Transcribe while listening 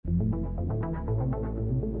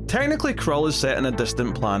Technically, Krull is set in a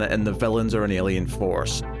distant planet and the villains are an alien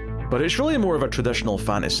force, but it's really more of a traditional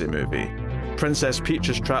fantasy movie. Princess Peach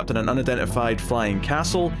is trapped in an unidentified flying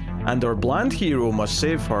castle, and our bland hero must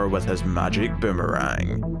save her with his magic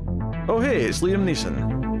boomerang. Oh hey, it's Liam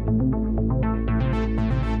Neeson.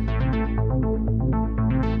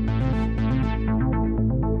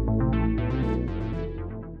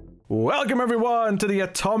 Welcome everyone to the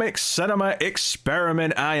Atomic Cinema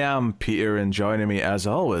Experiment. I am Peter, and joining me as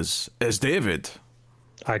always is David.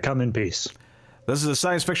 I come in peace. This is a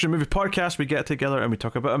science fiction movie podcast. We get together and we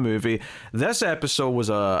talk about a movie. This episode was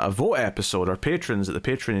a vote episode. Our patrons at the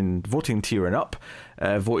Patreon voting tier and up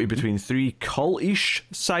voted between three cult-ish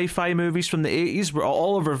sci-fi movies from the 80s.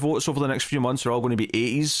 All of our votes over the next few months are all going to be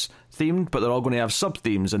 80s themed, but they're all going to have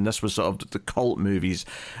sub-themes, and this was sort of the cult movies.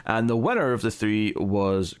 And the winner of the three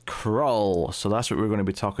was Krull. So that's what we're going to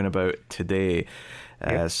be talking about today.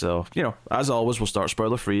 Yep. So, you know, as always, we'll start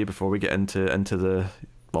spoiler-free before we get into the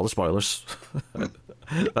spoilers.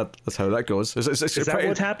 That's how that goes. Is that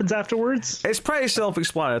what happens afterwards? It's pretty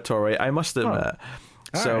self-explanatory, I must admit.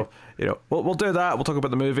 So, right. You know, we'll do that. We'll talk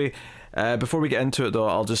about the movie. Before we get into it, though,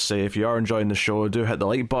 I'll just say if you are enjoying the show, do hit the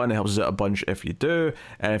like button. It helps us out a bunch if you do.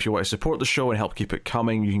 And if you want to support the show and help keep it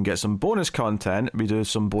coming, you can get some bonus content. We do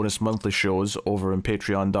some bonus monthly shows over on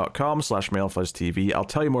patreon.com/MailFuzzTV. I'll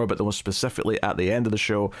tell you more about those specifically at the end of the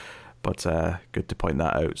show, but good to point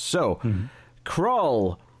that out. So,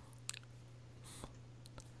 Krull.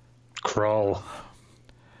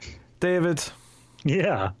 David.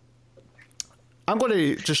 Yeah. I'm going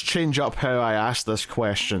to just change up how I ask this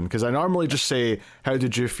question, because I normally just say, how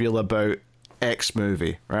did you feel about X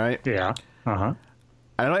movie, right? Yeah. Uh-huh.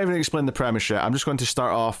 I don't even explain the premise yet. I'm just going to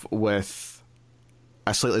start off with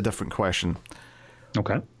a slightly different question.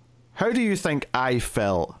 Okay. How do you think I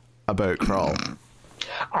felt about Krull?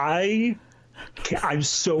 I'm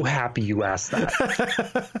so happy you asked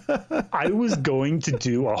that. I was going to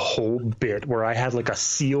do a whole bit where I had like a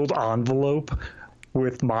sealed envelope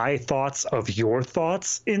with my thoughts of your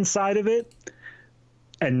thoughts inside of it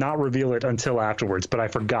and not reveal it until afterwards, but I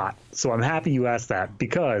forgot. So I'm happy you asked that,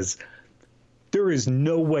 because there is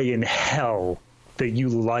no way in hell that you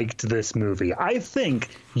liked this movie. I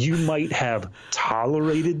think you might have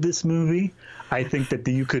tolerated this movie. I think that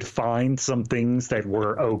you could find some things that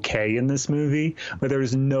were okay in this movie, but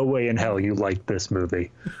there's no way in hell you liked this movie.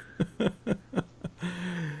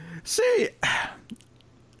 See,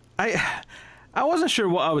 I wasn't sure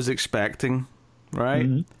what I was expecting, right?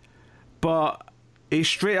 Mm-hmm. But a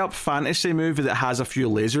straight-up fantasy movie that has a few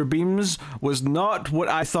laser beams was not what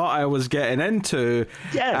I thought I was getting into.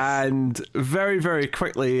 Yes. And very, very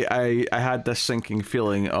quickly, I had this sinking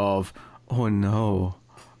feeling of, oh no.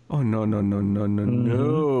 Oh, no.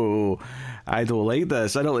 I don't like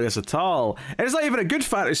this. I don't like this at all. And it's not even a good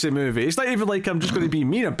fantasy movie. It's not even like I'm just going to be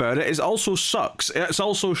mean about it. It also sucks. It's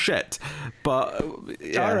also shit. But,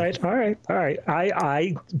 yeah. All right.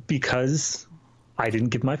 I because I didn't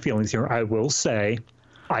give my feelings here, I will say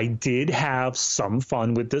I did have some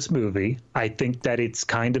fun with this movie. I think that it's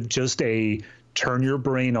kind of just a turn your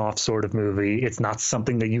brain off sort of movie. It's not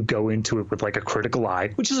something that you go into it with like a critical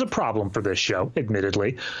eye, which is a problem for this show,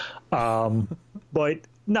 admittedly. But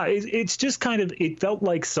no, it's just kind of, it felt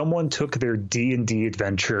like someone took their D&D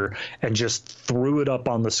adventure and just threw it up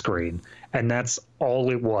on the screen. And that's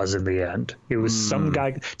all it was in the end. It was some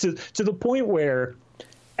guy to the point where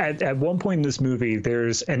at one point in this movie,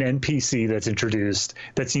 there's an NPC that's introduced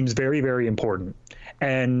that seems very, very important.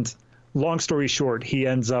 And long story short, he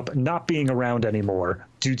ends up not being around anymore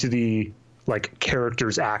due to the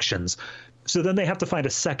character's actions. So then they have to find a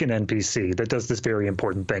second NPC that does this very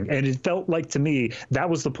important thing. And it felt like to me that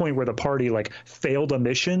was the point where the party failed a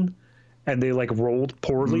mission and they rolled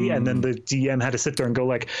poorly. And then the DM had to sit there and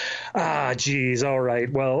go geez, all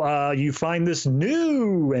right, well, you find this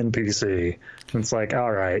new NPC. And it's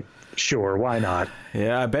all right, sure, why not?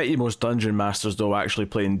 Yeah, I bet you most dungeon masters, though, actually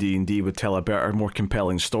playing D&D would tell a better, more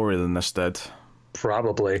compelling story than this did.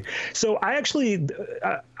 Probably. So I actually,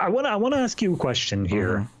 I want to ask you a question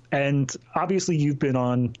here. Mm-hmm. And obviously you've been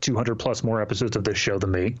on 200 plus more episodes of this show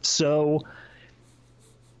than me. So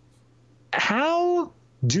how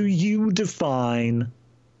do you define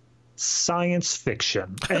science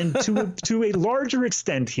fiction? And to a larger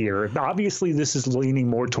extent here, obviously this is leaning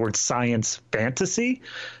more towards science fantasy,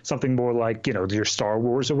 something more like, your Star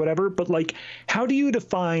Wars or whatever. But how do you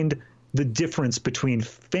define the difference between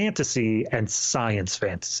fantasy and science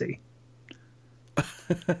fantasy?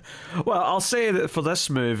 Well, I'll say that for this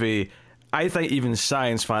movie, I think even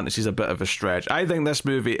science fantasy is a bit of a stretch. I think this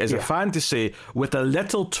movie is a fantasy with a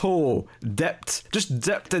little toe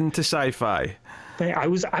dipped into sci-fi. I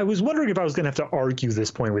was wondering if I was going to have to argue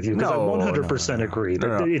this point with you, because I 100% agree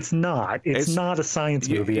that it's not a science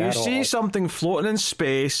movie at all. You see something floating in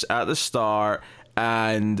space at the start,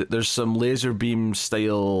 and there's some laser beam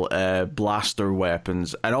style blaster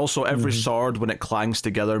weapons, and also every sword, when it clangs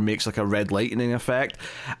together, makes like a red lightning effect.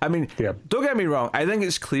 I mean, don't get me wrong, I think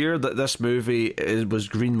it's clear that this movie was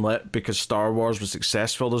greenlit because Star Wars was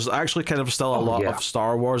successful. There's actually kind of still a lot of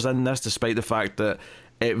Star Wars in this, despite the fact that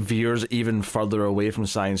it veers even further away from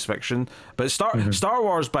science fiction. But Star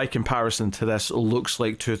Wars, by comparison to this, looks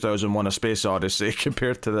like 2001: A Space Odyssey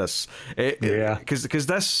compared to this. Because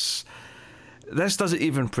this doesn't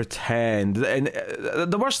even pretend. And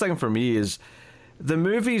the worst thing for me is the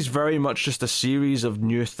movie's very much just a series of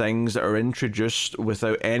new things that are introduced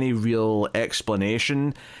without any real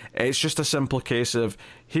explanation. It's just a simple case of,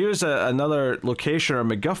 here's another location or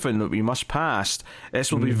MacGuffin that we must pass.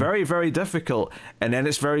 This will be very, very difficult, and then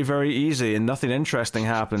it's very, very easy, and nothing interesting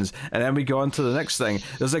happens, and then we go on to the next thing.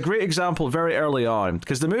 There's a great example very early on,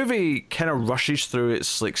 because the movie kind of rushes through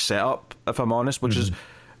its like setup, if I'm honest, which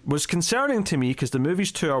was concerning to me, because the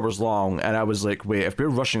movie's 2 hours long, and I was like, wait, if we're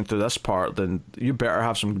rushing through this part, then you better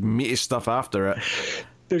have some meaty stuff after it.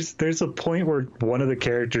 There's a point where one of the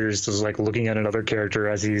characters is like looking at another character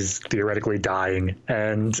as he's theoretically dying,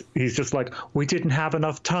 and he's just like, we didn't have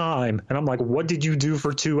enough time. And I'm like, what did you do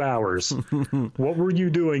for 2 hours? What were you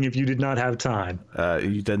doing if you did not have time?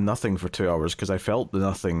 You did nothing for 2 hours, because I felt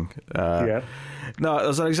nothing. No,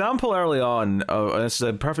 there's an example early on, and it's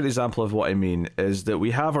a perfect example of what I mean, is that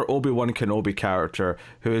we have our Obi-Wan Kenobi character,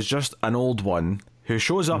 who is just an old one, who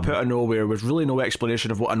shows up out of nowhere with really no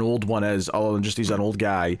explanation of what an old one is, other than just he's an old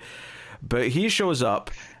guy. But he shows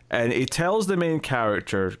up, and he tells the main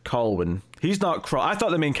character, Colwyn, he's not Krull. I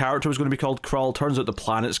thought the main character was going to be called Krull. Turns out the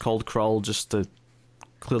planet's called Krull, just to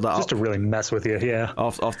clear that up. Just to really mess with you,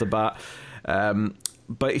 Off the bat.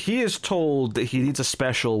 But he is told that he needs a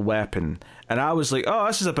special weapon. And I was like, oh,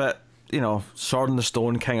 this is a bit, Sword in the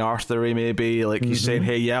Stone, King Arthur-y maybe. Like, he's saying,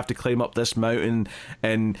 hey, you have to climb up this mountain,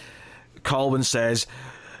 and Colwyn says,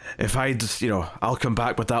 if I'll come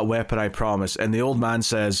back with that weapon, I promise. And the old man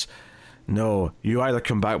says, no, you either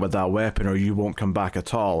come back with that weapon or you won't come back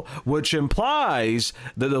at all, which implies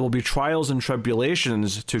that there will be trials and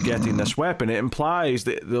tribulations to getting this weapon. It implies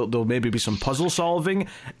that there'll maybe be some puzzle solving,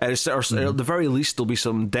 or at the very least there'll be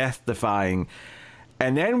some death defying.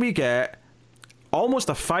 And then we get almost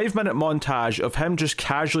a 5-minute montage of him just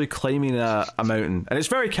casually climbing a mountain. And it's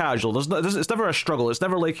very casual. It's never a struggle. It's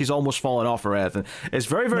never like he's almost fallen off or anything. It's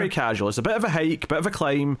very, very casual. It's a bit of a hike, bit of a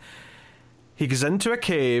climb. He goes into a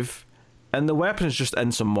cave, and the weapon is just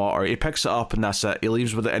in some water. He picks it up, and that's it. He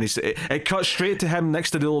leaves with it, and it cuts straight to him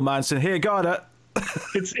next to the old man saying, hey, got it.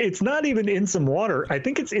 It's not even in some water. I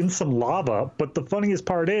think it's in some lava, but the funniest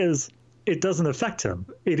part is it doesn't affect him.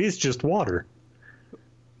 It is just water.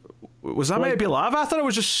 Was that maybe lava? I thought it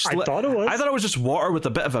was just. I thought it was. I thought it was just water with a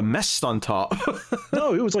bit of a mist on top.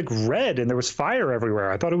 No, it was like red, and there was fire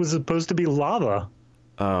everywhere. I thought it was supposed to be lava.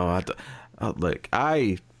 Oh, I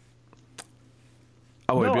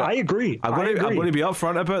agree. I'm going to be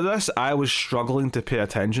upfront about this. I was struggling to pay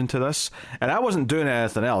attention to this, and I wasn't doing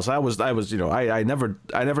anything else. I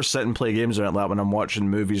never sit and play games or anything like that when I'm watching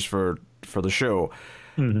movies for the show.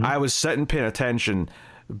 I was sitting paying attention,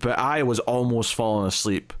 but I was almost falling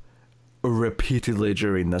asleep repeatedly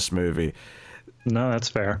during this movie. No, that's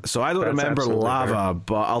fair. So I don't remember lava, fair.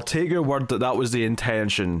 But I'll take your word that was the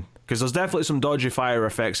intention, because there's definitely some dodgy fire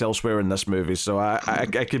effects elsewhere in this movie, so I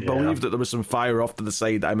could believe that there was some fire off to the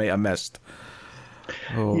side that I might have missed.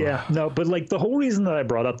 Oh. Yeah, no, but like the whole reason that I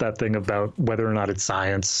brought up that thing about whether or not it's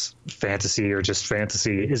science, fantasy, or just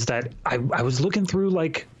fantasy is that I was looking through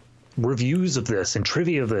like reviews of this and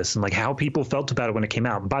trivia of this and like how people felt about it when it came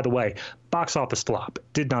out. And by the way, box office flop,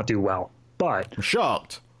 did not do well. But I'm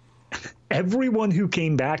shocked. Everyone who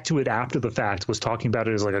came back to it after the fact was talking about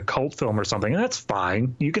it as like a cult film or something, and that's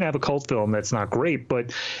fine. You can have a cult film that's not great,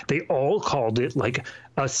 but they all called it like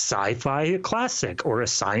a sci-fi classic or a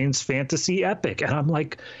science fantasy epic. And I'm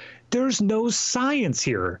like, there's no science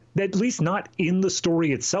here, at least not in the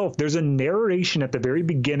story itself. There's a narration at the very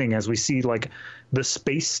beginning as we see like the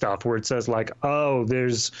space stuff where it says like, oh,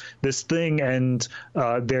 there's this thing, and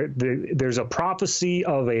there's a prophecy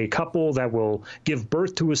of a couple that will give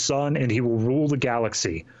birth to a son and he will rule the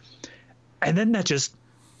galaxy. And then that just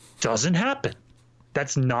doesn't happen.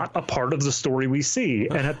 That's not a part of the story we see.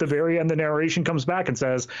 And at the very end, the narration comes back and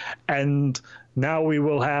says, and now we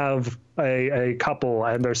will have a couple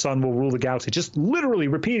and their son will rule the galaxy. Just literally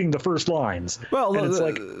repeating the first lines. Well,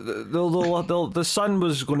 the son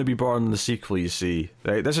was going to be born in the sequel, you see.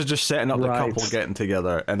 Right? This is just setting up the couple getting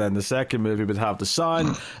together. And then the second movie would have the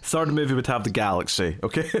son. Third movie would have the galaxy.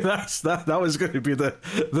 Okay? That was going to be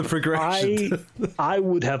the progression. I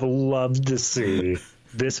would have loved to see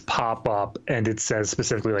this pop up and it says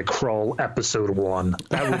specifically like Krull episode 1.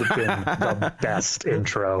 That would have been the best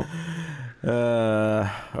intro.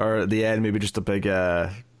 Or at the end, maybe just a big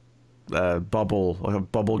bubble, like a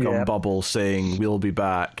bubblegum bubble saying "We'll be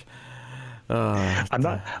back." I'm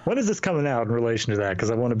not. When is this coming out in relation to that?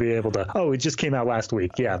 Because I want to be able to. Oh, it just came out last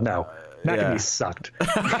week. Yeah, no. Mac and Me sucked.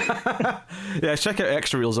 Yeah, check out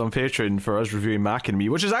Extra Reels on Patreon for us reviewing Mac and Me,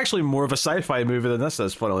 which is actually more of a sci-fi movie than this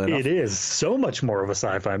is, funnily enough. It is so much more of a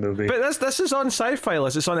sci-fi movie. But this is on sci-fi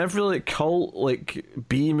list. It's on every like cult, like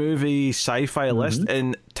B-movie sci-fi list,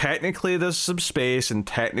 and technically there's some space, and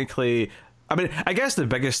technically, I mean, I guess the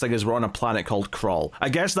biggest thing is we're on a planet called Krull. I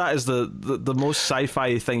guess that is the most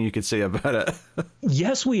sci-fi thing you could say about it.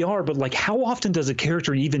 Yes, we are, but like, how often does a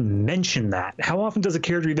character even mention that? How often does a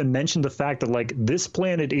character even mention the fact that like this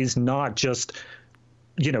planet is not just,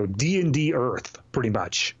 you know, D&D Earth, pretty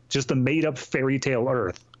much, just a made-up fairy tale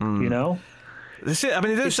Earth, you know? I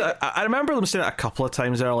mean, I remember them saying it a couple of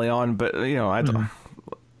times early on, but you know, I don't.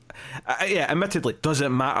 Yeah, admittedly, does it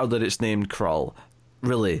matter that it's named Krull?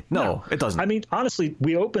 Really? No, it doesn't. I mean, honestly,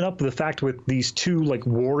 we open up the fact with these two like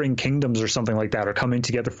warring kingdoms or something like that are coming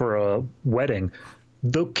together for a wedding.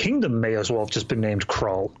 The kingdom may as well have just been named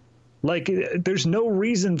Krull. Like, there's no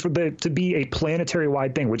reason for there to be a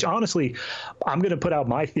planetary-wide thing, which honestly, I'm going to put out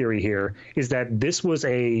my theory here, is that this was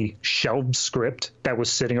a shelved script that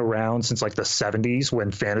was sitting around since like the 70s when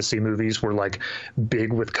fantasy movies were like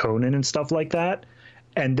big with Conan and stuff like that.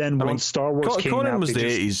 And then once Star Wars came out... Conan was the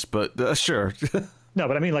 80s, but sure. No,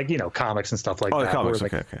 but I mean, like, you know, comics and stuff like that. Comics, where,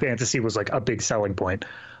 like, okay. fantasy was like a big selling point.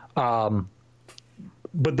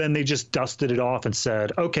 But then they just dusted it off and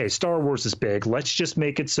said, okay, Star Wars is big. Let's just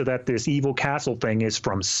make it so that this evil castle thing is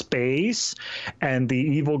from space and the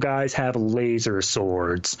evil guys have laser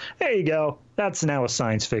swords. There you go. That's now a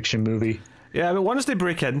science fiction movie. Yeah, but once they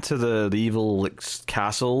break into the evil like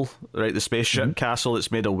castle, right, the spaceship castle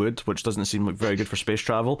that's made of wood, which doesn't seem like very good for space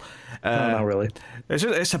travel. Not really.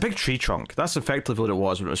 It's a big tree trunk. That's effectively what it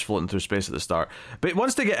was when it was floating through space at the start. But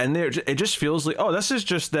once they get in there, it just feels like, oh, this is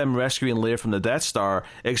just them rescuing Leia from the Death Star,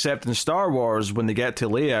 except in Star Wars, when they get to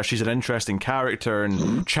Leia, she's an interesting character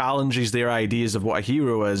and challenges their ideas of what a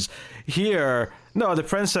hero is. Here... No, the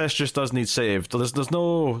princess just does need saved. There's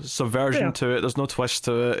no subversion to it. There's no twist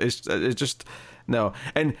to it. It's just no.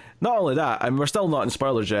 And not only that, and we're still not in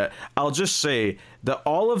spoilers yet. I'll just say that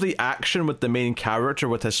all of the action with the main character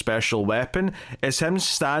with his special weapon is him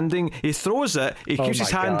standing. He throws it. He keeps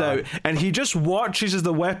his hand out, and he just watches as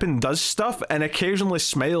the weapon does stuff, and occasionally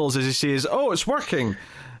smiles as he says, "Oh, it's working."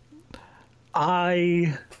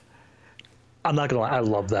 I'm not gonna lie. I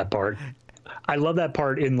love that part. I love that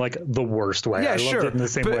part in like the worst way. Yeah, I loved it in the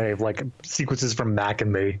same way of like sequences from Mac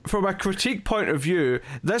and Me. From a critique point of view,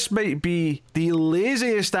 this might be the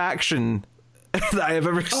laziest action that I have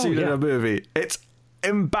ever seen in a movie. It's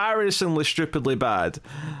embarrassingly stupidly bad.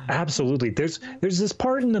 Absolutely. There's this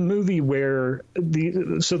part in the movie where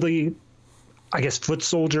the I guess foot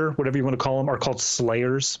soldier, whatever you want to call them, are called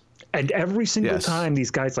Slayers. And every single time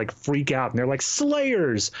these guys like freak out and they're like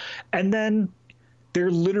Slayers, and then they're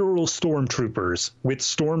literal stormtroopers with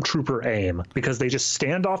stormtrooper aim because they just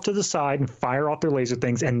stand off to the side and fire off their laser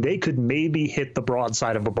things, and they could maybe hit the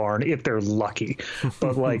broadside of a barn if they're lucky.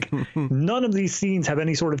 But like none of these scenes have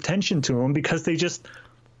any sort of tension to them because they just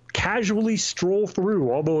casually stroll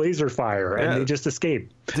through all the laser fire and they just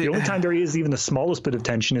escape. The only time there is even the smallest bit of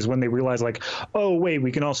tension is when they realize like, oh wait,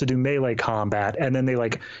 we can also do melee combat, and then they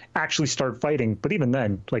like actually start fighting. But even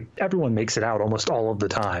then, like everyone makes it out almost all of the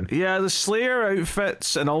time. Yeah, the Slayer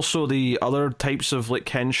outfits and also the other types of like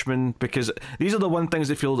henchmen, because these are the one things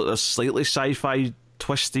that feel that they're slightly sci-fi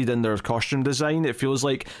twisted in their costume design. It feels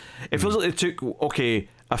like they took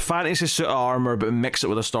a fantasy suit of armor but mix it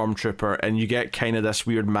with a stormtrooper, and you get kind of this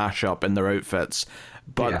weird mashup in their outfits.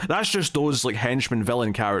 But that's just those like henchman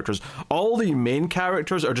villain characters. All the main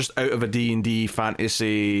characters are just out of a D&D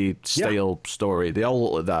fantasy style story. They all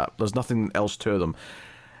look like that. There's nothing else to them.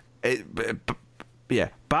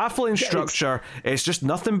 baffling structure. It's just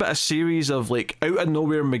nothing but a series of like out of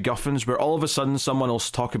nowhere MacGuffins where all of a sudden someone will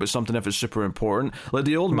talk about something if it's super important. Like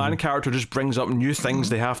the old man character just brings up new things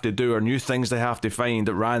they have to do or new things they have to find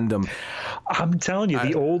at random. I'm telling you,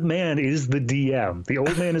 the old man is the DM. The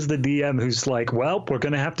old man is the DM who's like, well, we're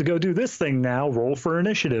going to have to go do this thing now. Roll for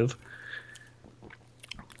initiative.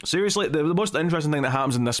 Seriously, the most interesting thing that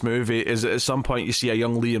happens in this movie is that at some point you see a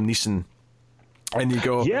young Liam Neeson. And you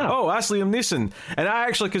go, oh, that's Liam Neeson. And I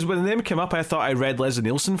actually, because when the name came up, I thought I read Leslie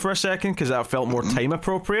Nielsen for a second because that felt more time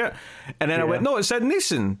appropriate. And then I went, no, it said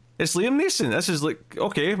Neeson. It's Liam Neeson. This is like,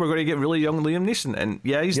 okay, we're going to get really young Liam Neeson. And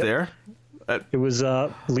yeah, he's there. It was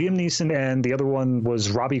Liam Neeson, and the other one was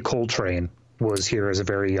Robbie Coltrane was here as a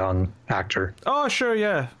very young actor. Oh, sure,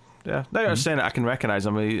 yeah. Yeah, now you're saying it, I can recognize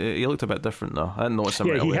him. He looked a bit different, though. I didn't notice him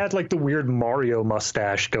right away. He had like the weird Mario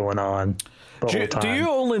mustache going on the whole time. Do you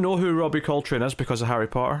only know who Robbie Coltrane is because of Harry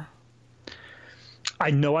Potter?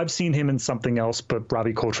 I know I've seen him in something else, but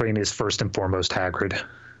Robbie Coltrane is first and foremost Hagrid.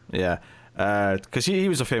 Yeah, because he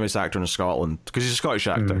was a famous actor in Scotland, because he's a Scottish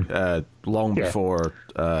actor, long before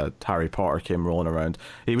Harry Potter came rolling around.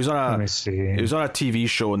 He was on a TV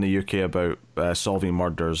show in the UK about solving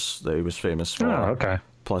murders that he was famous for. Oh, okay.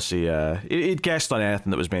 Plus, he'd guessed on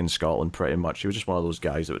anything that was made in Scotland, pretty much. He was just one of those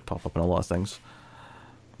guys that would pop up in a lot of things.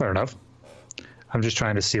 Fair enough. I'm just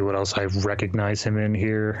trying to see what else I recognize him in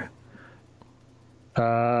here.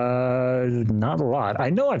 Not a lot.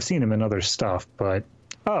 I know I've seen him in other stuff, but...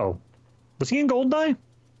 Oh, was he in Goldeneye?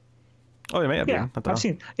 Oh, he may have been. I've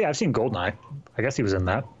seen Goldeneye. I guess he was in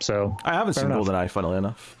that, so... I haven't seen Goldeneye, funnily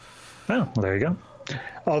enough. Oh, well, there you go.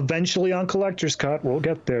 Eventually on Collector's Cut, we'll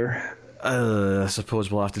get there. I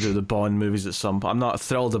suppose we'll have to do the Bond movies at some point. I'm not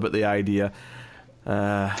thrilled about the idea.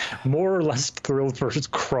 More or less thrilled versus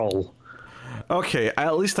Krull. Okay, I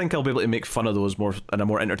at least think I'll be able to make fun of those more in a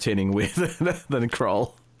more entertaining way than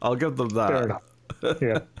Krull. I'll give them that. Fair enough.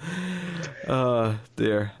 Yeah. Oh,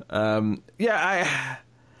 dear.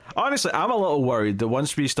 Honestly, I'm a little worried that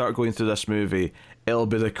once we start going through this movie, it'll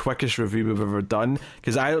be the quickest review we've ever done,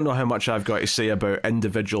 because I don't know how much I've got to say about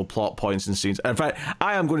individual plot points and scenes. In fact,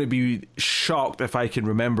 I am going to be shocked if I can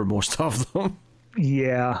remember most of them.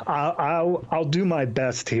 Yeah, I'll do my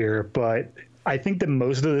best here, but I think that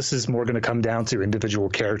most of this is more going to come down to individual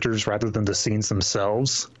characters rather than the scenes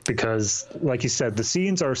themselves, because, like you said, the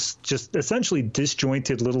scenes are just essentially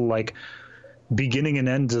disjointed little, like, beginning and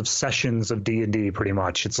end of sessions of D&D, pretty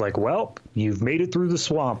much. It's like, well, you've made it through the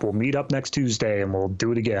swamp. We'll meet up next Tuesday, and we'll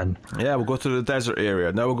do it again. Yeah, we'll go through the desert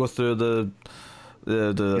area. Now we'll go through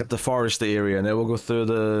the forest area. Now we'll go through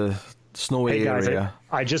the snowy area.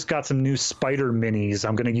 I just got some new spider minis.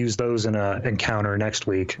 I'm going to use those in a encounter next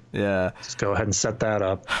week. Yeah. Let's go ahead and set that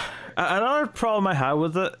up. Another problem I have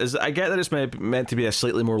with it is that I get that it's meant to be a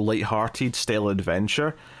slightly more light-hearted style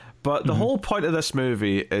adventure, but the whole point of this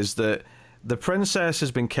movie is that the princess has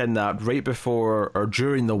been kidnapped right before or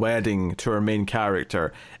during the wedding to her main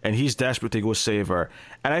character, and he's desperate to go save her.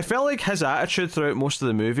 And I felt like his attitude throughout most of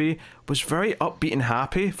the movie was very upbeat and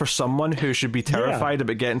happy for someone who should be terrified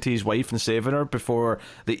about getting to his wife and saving her before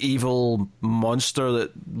the evil monster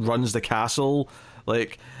that runs the castle.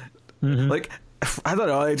 Like, I don't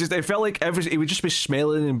know. I felt like he would just be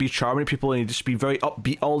smiling and be charming to people, and he'd just be very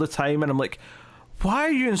upbeat all the time. And I'm like, why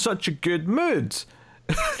are you in such a good mood?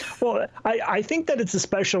 Well, I think that it's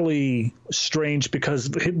especially strange because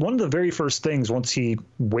one of the very first things once he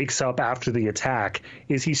wakes up after the attack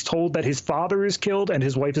is he's told that his father is killed and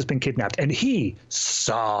his wife has been kidnapped. And he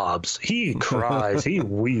sobs, he cries, he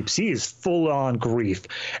weeps, he is full on grief.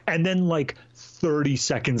 And then like 30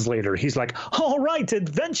 seconds later, he's like, all right,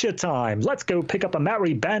 adventure time. Let's go pick up a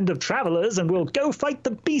merry band of travelers and we'll go fight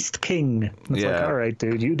the Beast King. It's like, all right,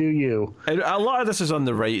 dude, you do you. And a lot of this is on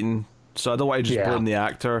the writing. So I don't want to just blame the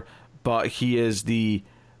actor, but he is the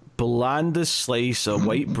blandest slice of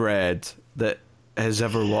white bread that has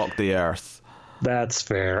ever walked the earth. That's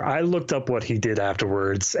fair. I looked up what he did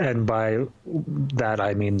afterwards, and by that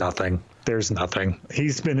I mean nothing. There's nothing.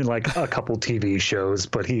 He's been in like a couple TV shows,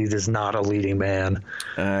 but he is not a leading man.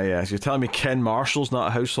 So you're telling me Ken Marshall's not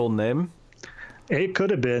a household name? It could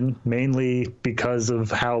have been, mainly because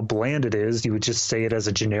of how bland it is. You would just say it as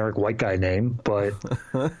a generic white guy name, but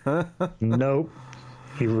nope.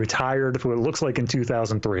 He retired, what it looks like, in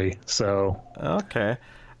 2003, so... Okay.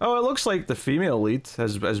 Oh, it looks like the female lead,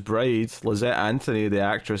 as bride, Lizette Anthony, the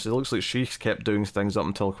actress, it looks like she kept doing things up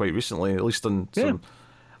until quite recently, at least on some...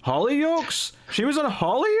 Hollyoaks? She was on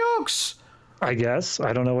Hollyoaks? I guess.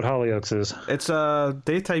 I don't know what Hollyoaks is. It's a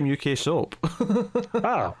daytime UK soap.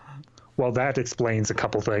 Oh. Well, that explains a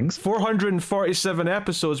couple things. 447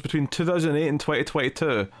 episodes between 2008 and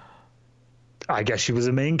 2022. I guess she was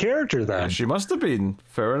a main character then. Yeah, she must have been.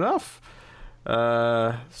 Fair enough.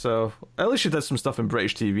 So at least she did some stuff in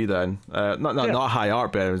British TV then. Not high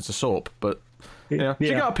art, but it's a soap, but she got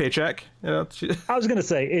a paycheck. I was gonna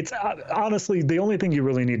say, it's honestly the only thing you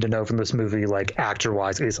really need to know from this movie, like actor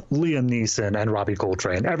wise, is Liam Neeson and Robbie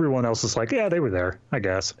Coltrane. Everyone else is like, yeah, they were there, I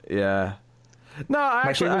guess. Yeah. No,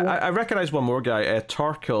 I recognize one more guy,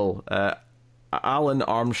 Torkel, Alan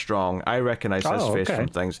Armstrong. I recognize his face from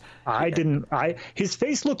things. I didn't. His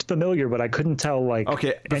face looked familiar, but I couldn't tell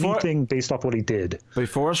anything based off what he did.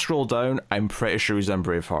 Before I scroll down, I'm pretty sure he's in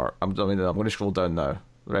Braveheart. I'm going to scroll down now.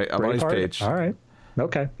 Right, I'm on his page. All right.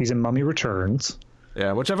 Okay, he's in Mummy Returns.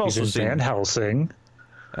 Yeah, which I've also seen. Van Helsing.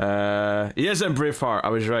 He is in Braveheart. I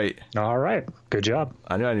was right. All right, good job.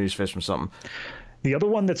 I knew his face from something. The other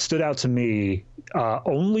one that stood out to me,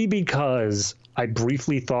 only because I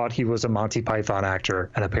briefly thought he was a Monty Python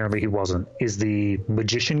actor, and apparently he wasn't, is the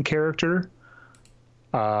magician character.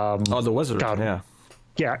 The wizard. God.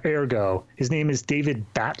 Yeah, Ergo. His name is David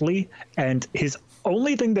Batley, and his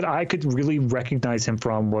only thing that I could really recognize him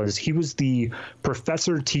from was he was the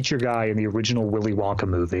professor teacher guy in the original Willy Wonka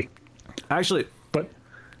movie. Actually, but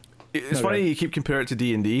it's funny you keep comparing it to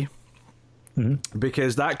D&D,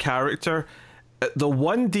 because that character, the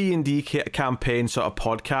one D&D campaign sort of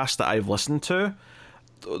podcast that I've listened to,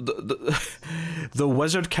 the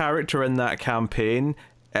wizard character in that campaign,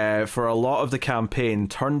 for a lot of the campaign,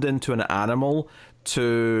 turned into an animal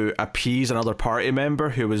to appease another party member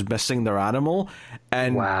who was missing their animal.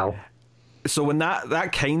 And wow. So when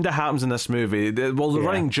that kind of happens in this movie, the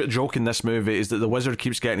running joke in this movie is that the wizard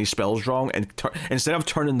keeps getting his spells wrong, and instead of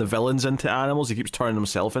turning the villains into animals, he keeps turning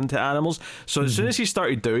himself into animals. So as soon as he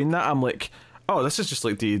started doing that, I'm like, oh, this is just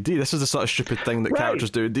like D&D. This is the sort of stupid thing that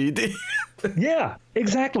characters do in D&D. Yeah,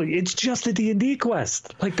 exactly. It's just a D&D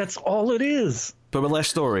quest. Like, that's all it is. But with less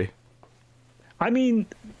story. I mean,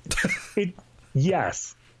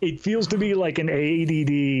 yes, it feels to me like an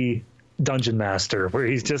ADD dungeon master where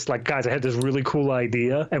he's just like, guys, I had this really cool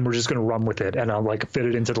idea and we're just going to run with it and I'll like fit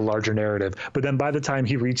it into the larger narrative. But then by the time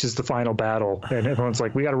he reaches the final battle and everyone's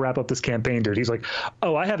like, we got to wrap up this campaign, dude, he's like,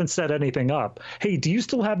 oh, I haven't set anything up. Hey, do you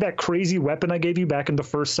still have that crazy weapon I gave you back in the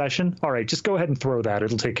first session? All right, just go ahead and throw that.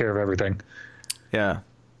 It'll take care of everything. Yeah.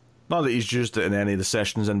 Not that he's used it in any of the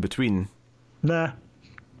sessions in between. Nah.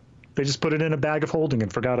 They just put it in a bag of holding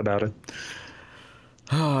and forgot about it.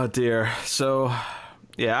 Oh dear. So,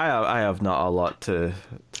 yeah, I have not a lot to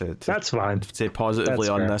that's fine. Say positively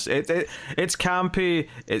on this. It's campy.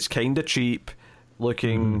 It's kind of cheap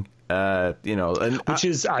looking. And which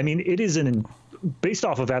is, I mean, it is based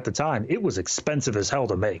off of at the time, it was expensive as hell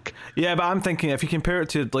to make. Yeah, but I'm thinking if you compare it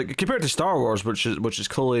to Star Wars, which is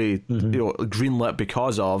clearly greenlit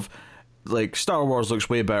because of. Like, Star Wars looks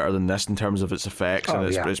way better than this in terms of its effects and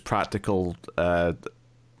its practical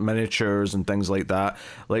miniatures and things like that.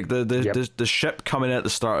 Like, the ship coming at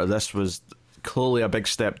the start of this was clearly a big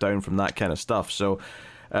step down from that kind of stuff. So,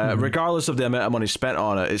 regardless of the amount of money spent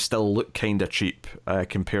on it, it still looked kind of cheap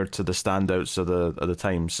compared to the standouts of the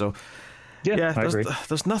time. So,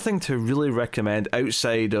 there's nothing to really recommend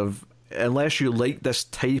outside of, unless you like this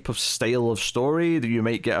type of style of story, that you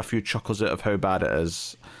might get a few chuckles out of how bad it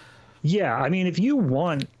is. Yeah, I mean, if you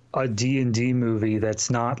want a D&D movie that's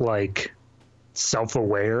not, like,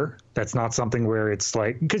 self-aware, that's not something where it's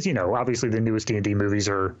like... Because, obviously the newest D&D movies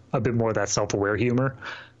are a bit more of that self-aware humor.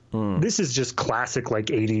 This is just classic, like,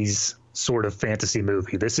 80s sort of fantasy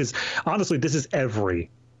movie. This is every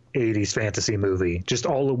 80s fantasy movie, just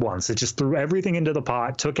all at once. It just threw everything into the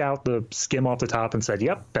pot, took out the skim off the top and said,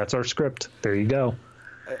 yep, that's our script. There you go.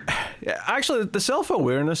 Actually, the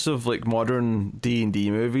self-awareness of like modern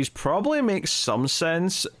D&D movies probably makes some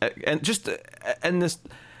sense, and just in this,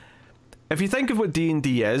 if you think of what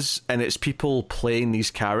D&D is, and it's people playing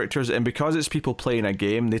these characters, and because it's people playing a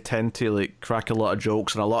game, they tend to like crack a lot of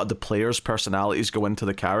jokes, and a lot of the players' personalities go into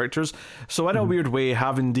the characters. So in a weird way,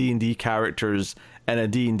 having D&D characters in a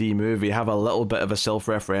D&D movie have a little bit of a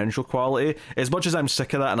self-referential quality. As much as I'm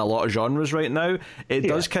sick of that in a lot of genres right now, it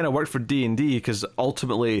does kind of work for D&D, because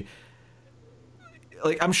ultimately,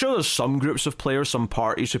 like, I'm sure there's some groups of players, some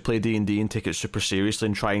parties who play D&D and take it super seriously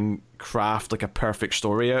and try and craft like a perfect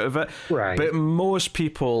story out of it. Right. But most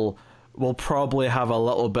people will probably have a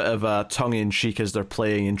little bit of a tongue-in-cheek as they're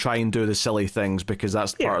playing and try and do the silly things, because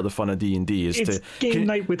that's part of the fun of D&D. It's game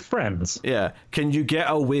night with friends. Yeah. Can you get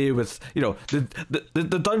away with,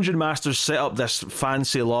 the Dungeon Masters set up this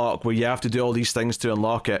fancy lock where you have to do all these things to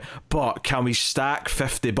unlock it, but can we stack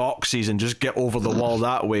 50 boxes and just get over the wall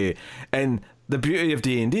that way? And the beauty of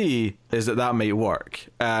D&D is that might work,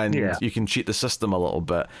 and you can cheat the system a little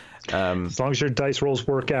bit. As long as your dice rolls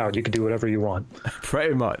work out, you can do whatever you want.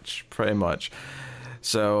 Pretty much.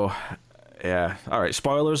 So, yeah. All right,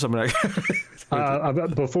 spoilers. I'm gonna.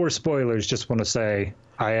 Before spoilers, just want to say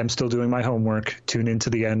I am still doing my homework. Tune into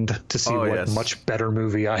the end to see what much better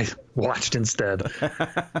movie I watched instead.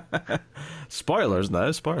 Spoilers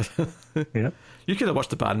now. Spoilers. Yeah. You could have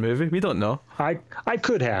watched a bad movie. We don't know. I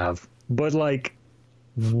could have, but like,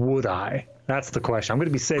 would I? That's the question. I'm going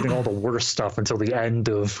to be saving all the worst stuff until the end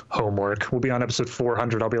of homework. We'll be on episode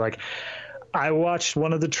 400. I'll be like, I watched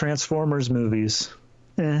one of the Transformers movies.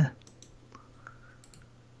 Yeah,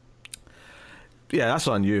 that's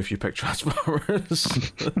on you if you pick Transformers.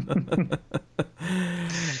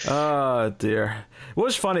 Oh dear.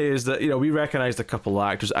 What's funny is that, we recognized a couple of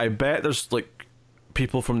actors. I bet there's like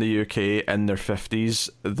people from the UK in their 50s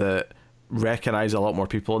that recognize a lot more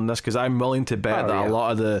people in this, because I'm willing to bet that a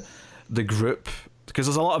lot of the group, because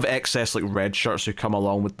there's a lot of excess like red shirts who come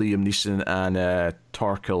along with Liam Neeson and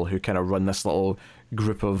Torkel, who kind of run this little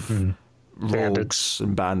group of rogues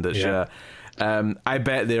and bandits. Yeah. I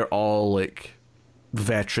bet they're all like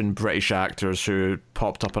veteran British actors who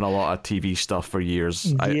popped up in a lot of TV stuff for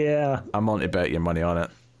years. I'm willing to bet your money on it.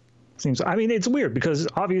 I mean, it's weird because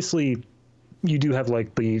obviously you do have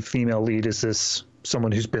like the female lead is this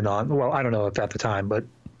someone who's been on, well, I don't know if at the time, but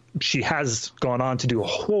she has gone on to do a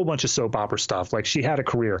whole bunch of soap opera stuff. Like, she had a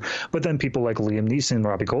career. But then people like Liam Neeson and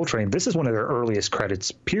Robbie Coltrane, this is one of their earliest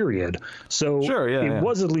credits, period. So it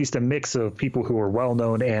was at least a mix of people who were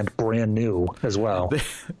well-known and brand new as well.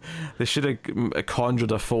 They should have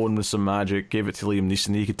conjured a phone with some magic, gave it to Liam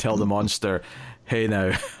Neeson. He could tell the monster, hey,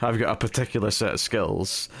 now, I've got a particular set of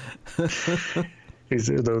skills.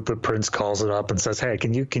 The prince calls it up and says, hey,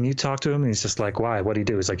 can you talk to him? And he's just like, why? What'd he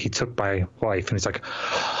do? He's like, he took my wife. And he's like,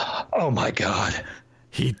 oh my God.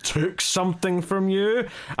 He took something from you?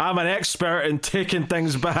 I'm an expert in taking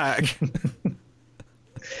things back.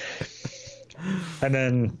 And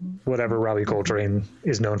then whatever Robbie Coltrane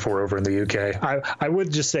is known for over in the UK. I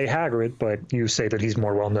would just say Hagrid, but you say that he's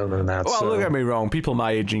more well-known than that. Well, so. Don't get me wrong. People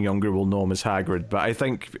my age and younger will know him as Hagrid. But I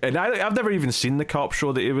think... And I've never even seen the cop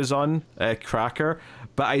show that he was on, Cracker.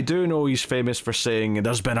 But I do know he's famous for saying,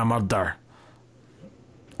 there's been a murder.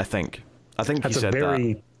 I think That's he said that. That's a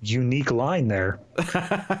very unique line there.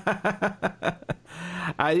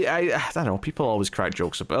 I don't know. People always crack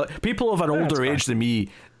jokes about it. People of an older age than me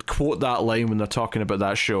quote that line when they're talking about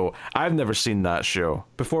that show. I've never seen that show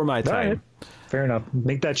before my time. Right. Fair enough.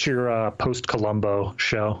 Make that your post-Columbo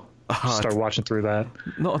show. Start watching through that.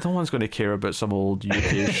 No one's going to care about some old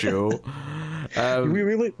UK show. We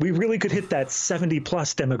really could hit that 70+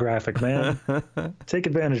 demographic, man. Take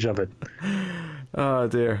advantage of it. Oh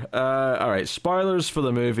dear. All right, spoilers for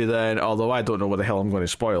the movie then, although I don't know what the hell I'm going to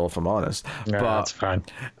spoil if I'm honest. No, but that's fine.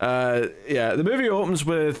 The movie opens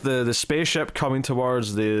with the spaceship coming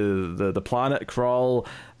towards the planet Krull.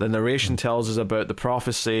 The narration tells us about the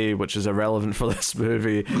prophecy, which is irrelevant for this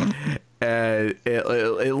movie.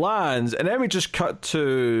 It lands, and then we just cut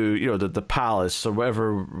to the palace or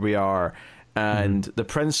wherever we are, and the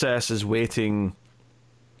princess is waiting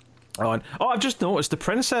on. Oh, I've just noticed the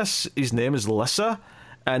princess. His name is Lissa,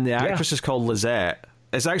 and the actress is called Lizette.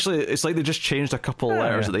 It's like they just changed a couple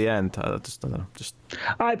letters at the end. I don't know.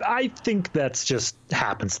 I think that's just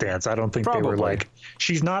happenstance. I don't think Probably. They were like,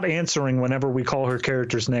 she's not answering whenever we call her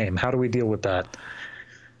character's name. How do we deal with that?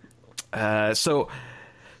 So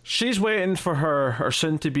she's waiting for her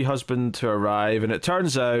soon-to-be husband to arrive, and it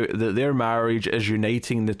turns out that their marriage is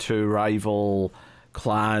uniting the two rival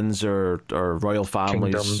clans or royal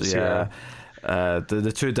families. Kingdoms,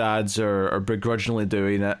 The two dads are begrudgingly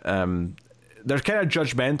doing it. They're kind of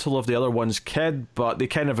judgmental of the other one's kid, but they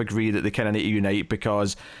kind of agree that they kind of need to unite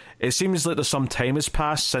because it seems like there's some time has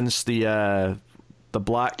passed since the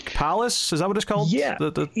Black Palace. Is that what it's called? Yeah,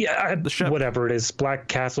 the ship, whatever it is, Black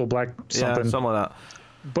Castle, Black something, something like that.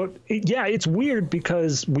 But it's weird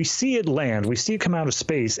because we see it land, we see it come out of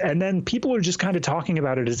space, and then people are just kind of talking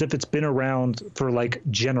about it as if it's been around for like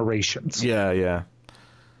generations. Yeah.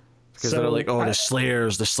 Because they're like, the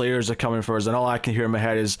Slayers are coming for us, and all I can hear in my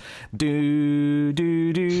head is do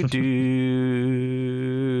do do do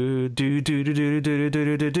do do do do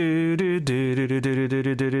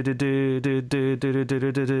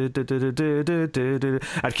do.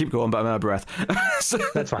 I'd keep going, but I'm out of breath.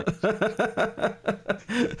 That's fine.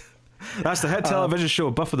 That's the hit television show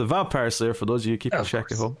Buffy the Vampire Slayer, for those of you keeping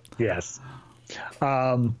track at home. Yes.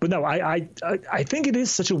 But no, I think it is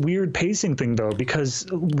such a weird pacing thing though, because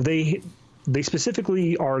they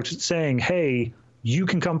specifically are saying, hey, you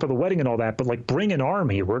can come for the wedding and all that, but like bring an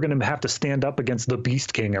army. We're going to have to stand up against the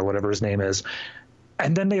Beast King or whatever his name is.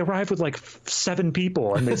 And then they arrive with like 7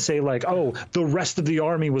 people and they say like, oh, the rest of the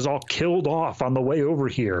army was all killed off on the way over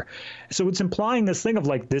here. So it's implying this thing of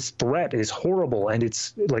like, this threat is horrible and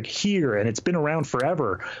it's like here and it's been around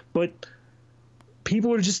forever. But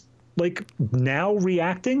people are just like now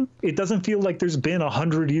reacting. It doesn't feel like there's been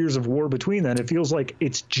 100 years of war between them. It feels like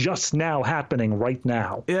it's just now happening right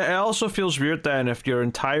now. Yeah, it also feels weird then if your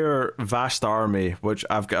entire vast army, which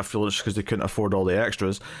I've got a feeling it's because they couldn't afford all the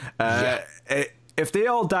extras, if they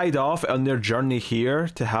all died off on their journey here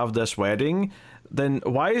to have this wedding, then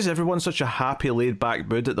why is everyone such a happy, laid-back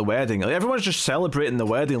mood at the wedding? Like, everyone's just celebrating the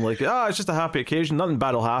wedding, like, it's just a happy occasion, nothing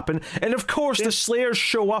bad will happen. And of course, the Slayers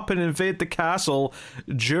show up and invade the castle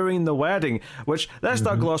during the wedding, which, let's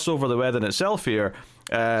not gloss over the wedding itself here,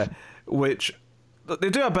 which, they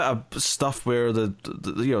do a bit of stuff where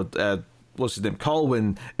what's his name,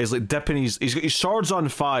 Colwyn is like dipping he's got his sword's on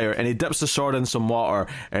fire and he dips the sword in some water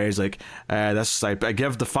and he's like, I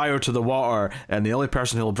give the fire to the water and the only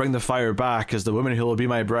person who will bring the fire back is the woman who will be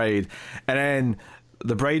my bride. And then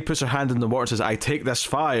the bride puts her hand in the water and says, I take this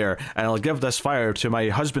fire and I'll give this fire to my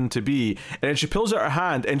husband to be. And then she pulls out her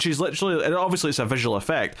hand and she's literally, and obviously it's a visual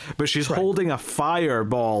effect, but she's holding a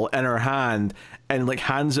fireball in her hand and like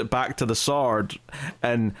hands it back to the sword.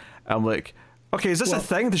 And I'm like, okay, is this a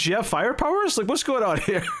thing? Does she have fire powers? Like, what's going on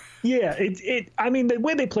here? Yeah, I mean, the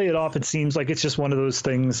way they play it off, it seems like it's just one of those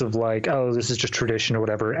things of like, oh, this is just tradition or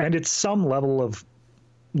whatever. And it's some level of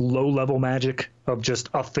low-level magic of just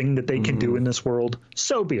a thing that they can do in this world.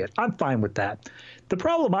 So be it. I'm fine with that. The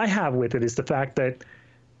problem I have with it is the fact that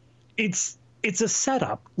it's a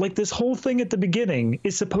setup. Like, this whole thing at the beginning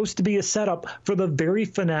is supposed to be a setup for the very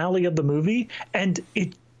finale of the movie, and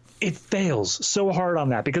it fails so hard on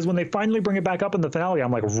that, because when they finally bring it back up in the finale,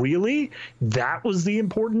 I'm like, really? That was the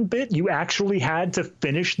important bit? You actually had to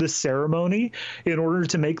finish the ceremony in order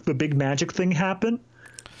to make the big magic thing happen?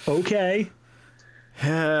 Okay.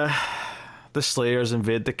 The Slayers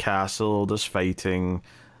invade the castle, there's fighting.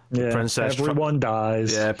 Yeah, everyone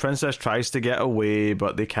dies. Yeah, Princess tries to get away,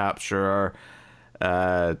 but they capture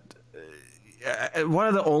her. One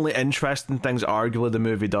of the only interesting things, arguably, the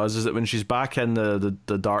movie does is that when she's back in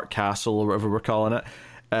the Dark Castle, or whatever we're calling it,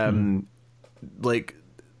 like,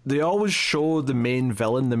 they always show the main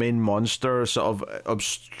villain, the main monster, sort of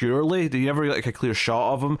obscurely. Do you ever get like a clear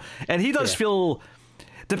shot of him? And he does feel,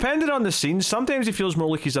 depending on the scene, sometimes he feels more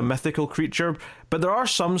like he's a mythical creature, but there are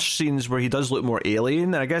some scenes where he does look more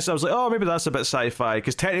alien, and I guess I was like, oh, maybe that's a bit sci-fi,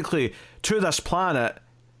 because technically, to this planet,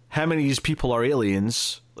 how many of these people are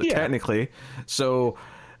aliens? Technically. So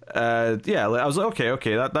I was like,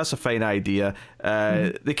 okay, that's a fine idea.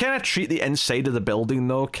 They kind of treat the inside of the building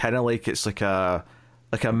though kind of like it's like a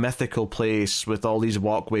mythical place with all these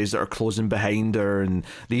walkways that are closing behind her and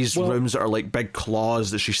these rooms that are like big claws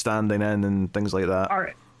that she's standing in and things like that. All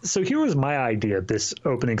right, so here was my idea of this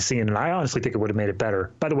opening scene, and I honestly think it would have made it better.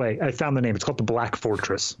 By the way, I found the name. It's called the Black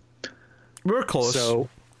Fortress. We were close. So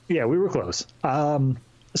yeah, we were close.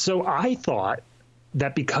 So I thought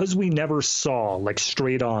that because we never saw, like,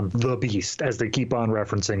 straight on the Beast, as they keep on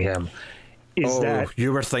referencing him, that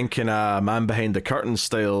you were thinking a man behind the curtain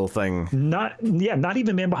style thing. Not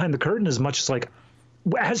even man behind the curtain, as much as like,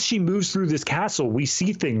 as she moves through this castle, we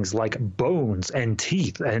see things like bones and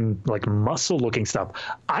teeth and like muscle looking stuff.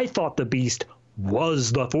 I thought the Beast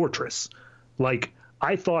was the fortress. Like,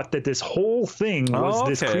 I thought that this whole thing was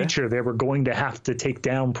this creature they were going to have to take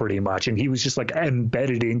down pretty much, and he was just like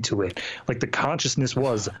embedded into it. Like, the consciousness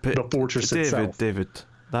was the fortress itself. David,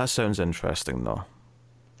 that sounds interesting though.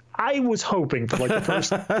 I was hoping for like the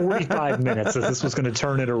first 45 minutes that this was going to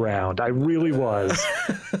turn it around. I really was.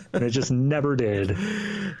 And it just never did.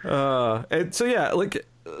 So yeah, like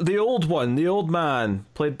the old man,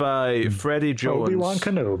 played by Freddie Jones. Obi-Wan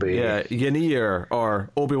Kenobi. Yeah, Ynir,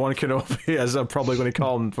 or Obi-Wan Kenobi, as I'm probably going to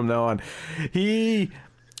call him from now on. He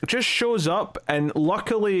just shows up, and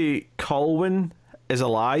luckily Colwyn is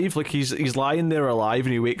alive. Like, he's lying there alive,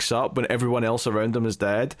 and he wakes up when everyone else around him is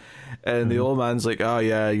dead. And the old man's like, oh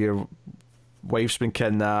yeah, your wife's been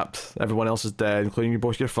kidnapped, everyone else is dead, including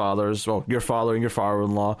both your fathers, well, your father and your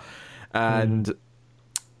father-in-law. And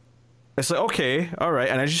it's like, okay, all right.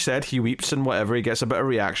 And as you said, he weeps and whatever, he gets a bit of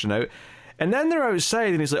reaction out. And then they're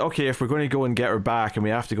outside, and he's like, okay, if we're going to go and get her back and we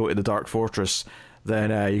have to go to the Dark Fortress, then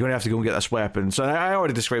you're going to have to go and get this weapon. So I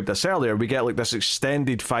already described this earlier. We get like this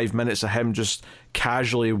extended 5 minutes of him just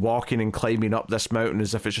casually walking and climbing up this mountain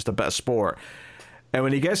as if it's just a bit of sport. And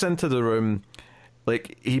when he gets into the room,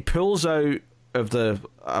 like, he pulls out of the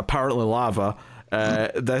apparently lava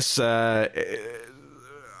this I'll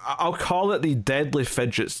call it the deadly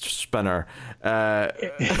fidget spinner. Yeah.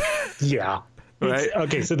 right?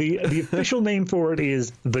 Okay, so the official name for it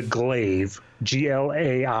is the glaive,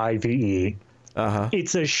 Glaive.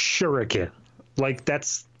 It's a shuriken. Like,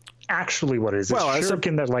 that's actually what it is. It's a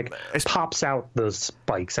shuriken that like pops out those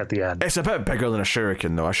spikes at the end. It's a bit bigger than a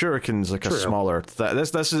shuriken, though. A shuriken's like a smaller.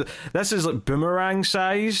 This is like boomerang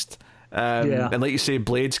sized. And like you say,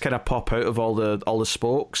 blades kind of pop out of all the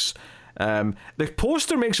spokes. The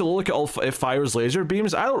poster makes it look like it fires laser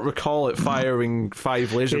beams. I don't recall it firing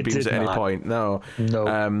 5 laser beams at any point. No.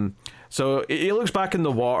 So he looks back in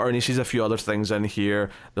the water and he sees a few other things in here.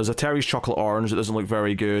 There's a Terry's Chocolate Orange that doesn't look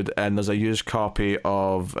very good, and there's a used copy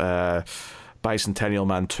of Bicentennial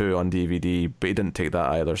Man 2 on DVD, but he didn't take that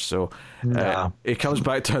either. So he comes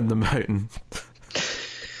back down the mountain.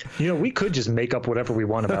 We could just make up whatever we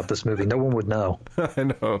want about this movie. No one would know. I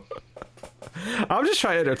know. I'm just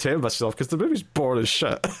trying to entertain myself because the movie's boring as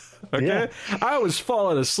shit. Okay? Yeah. I was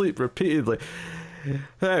falling asleep repeatedly.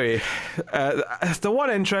 Anyway, the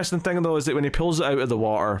one interesting thing, though, is that when he pulls it out of the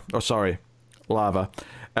water, lava,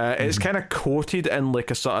 it's kind of coated in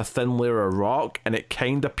like a sort of thin layer of rock, and it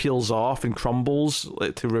kind of peels off and crumbles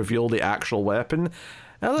to reveal the actual weapon.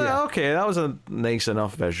 I was like, okay, that was a nice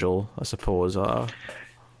enough visual, I suppose.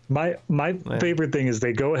 My favorite thing is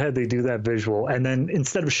they go ahead, they do that visual, and then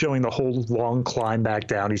instead of showing the whole long climb back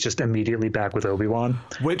down, he's just immediately back with Obi-Wan.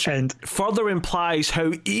 Which further implies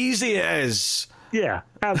how easy it is. Yeah,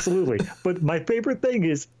 absolutely. But my favorite thing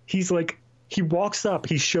is he walks up,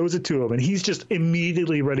 he shows it to him, and he's just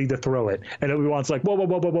immediately ready to throw it. And Obi-Wan's like,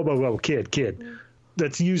 whoa, kid.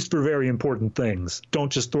 That's used for very important things.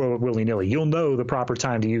 Don't just throw it willy-nilly. You'll know the proper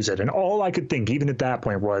time to use it. And all I could think, even at that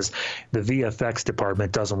point, was the VFX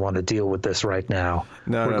department doesn't want to deal with this right now.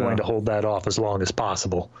 We're going to hold that off as long as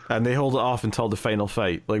possible. And they hold it off until the final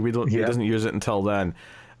fight. Like, he doesn't use it until then.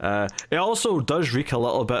 It also does reek a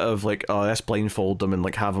little bit of like, let's blindfold them and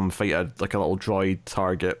like have them fight a little droid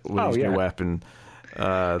target with his new weapon.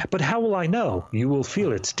 But how will I know? You will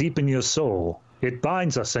feel it deep in your soul. It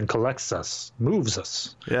binds us and collects us, moves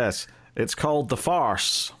us. Yes, it's called the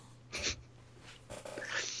farce.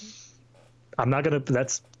 I'm not gonna.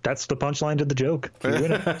 That's the punchline to the joke. You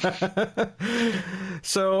win it.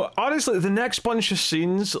 So honestly, the next bunch of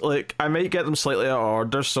scenes, like, I might get them slightly out of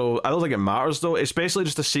order, so I don't think it matters though. It's basically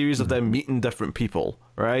just a series of them meeting different people,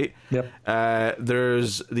 right? Yep.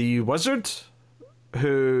 There's the wizard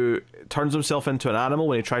who turns himself into an animal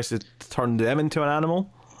when he tries to turn them into an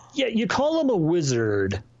animal. Yeah, you call him a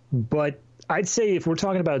wizard, but I'd say if we're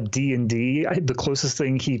talking about D&D, the closest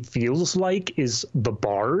thing he feels like is the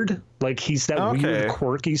bard. Like, he's that weird,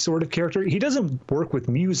 quirky sort of character. He doesn't work with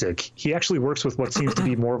music. He actually works with what seems to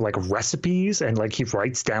be more like recipes, and like he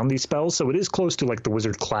writes down these spells. So it is close to like the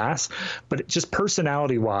wizard class, but just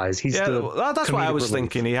personality-wise, he's that's what I was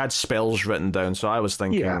thinking. He had spells written down, so I was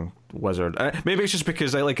thinking wizard. Maybe it's just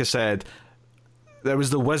because, like I said, there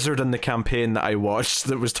was the wizard in the campaign that I watched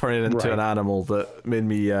that was turning into an animal that made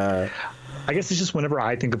me... I guess it's just whenever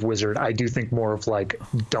I think of wizard, I do think more of like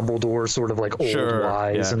Dumbledore, sort of like old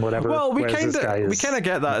wise and whatever. Well, we kind of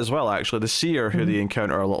get that as well, actually. The seer, who they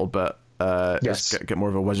encounter a little bit, get more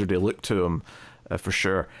of a wizardy look to him, for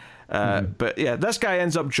sure. But yeah, this guy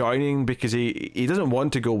ends up joining because he doesn't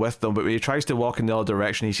want to go with them, but when he tries to walk in the other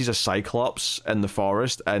direction, he sees a Cyclops in the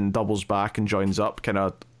forest and doubles back and joins up, kind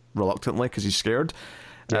of reluctantly because he's scared.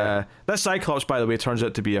 This Cyclops, by the way, turns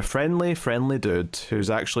out to be a friendly dude who's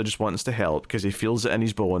actually just wants to help because he feels it in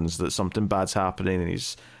his bones that something bad's happening and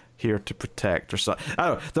he's here to protect or something. I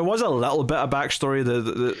don't know. There was a little bit of backstory.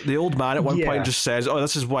 The old man at one point just says,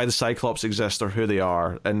 this is why the Cyclops exist or who they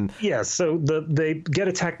are. And so they get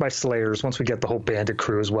attacked by Slayers once we get the whole bandit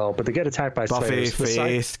crew as well, but they get attacked by Buffy, Slayers.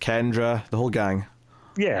 Faith, Kendra, the whole gang.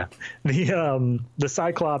 Yeah. The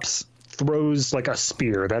Cyclops throws like a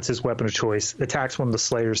spear. That's his weapon of choice. Attacks one of the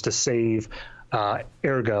Slayers to save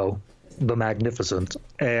Ergo, the Magnificent.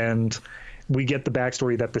 And we get the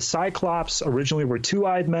backstory that the Cyclops originally were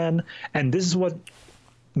two-eyed men, and this is what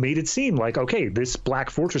made it seem like, okay, this Black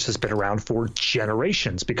Fortress has been around for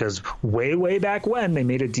generations, because way back when they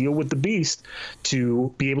made a deal with the Beast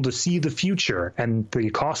to be able to see the future, and the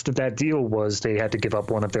cost of that deal was they had to give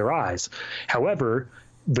up one of their eyes. However,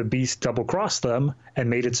 the Beast double-crossed them and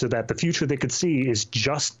made it so that the future they could see is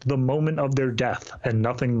just the moment of their death and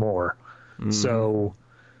nothing more. So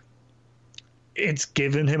it's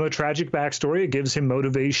given him a tragic backstory. It gives him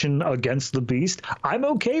motivation against the Beast. I'm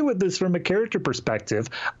okay with this from a character perspective,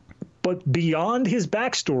 but beyond his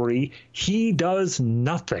backstory, he does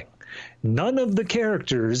nothing. None of the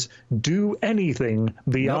characters do anything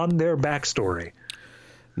beyond their backstory.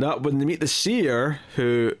 Not when they meet the seer,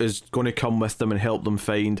 who is going to come with them and help them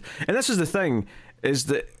find. And this is the thing, is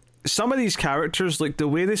that some of these characters, like the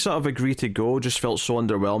way they sort of agree to go, just felt so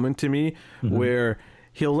underwhelming to me. Where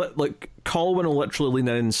Colwyn will literally lean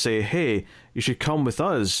in and say, "Hey, you should come with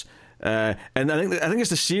us," and I think it's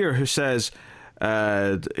the seer who says,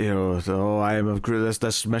 I am of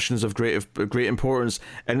this mission is of great importance,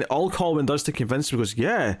 and all Colwyn does to convince him goes,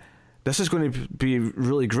 "Yeah, this is going to be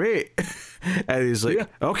really great," and he's like,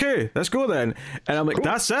 "Okay, let's go then." And I'm like, cool.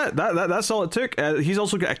 That's it. That's all it took. He's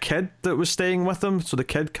also got a kid that was staying with him, so the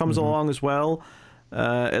kid comes along as well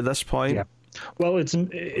at this point. Yeah. Well, it's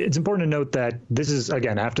important to note that this is,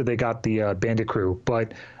 again, after they got the bandit crew,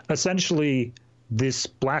 but essentially this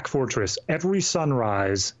Black Fortress, every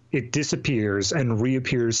sunrise, it disappears and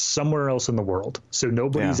reappears somewhere else in the world. So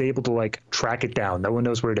nobody's able to track it down. No one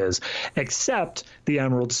knows where it is, except the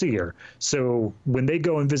Emerald Seer. So when they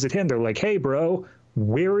go and visit him, they're like, "Hey, bro,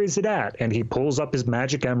 where is it at?" And he pulls up his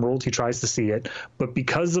magic emerald. He tries to see it. But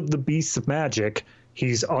because of the beasts of magic,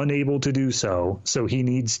 he's unable to do so. So he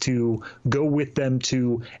needs to go with them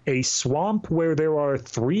to a swamp where there are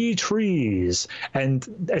 3 trees.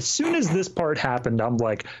 And as soon as this part happened, I'm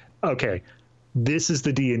like, okay, this is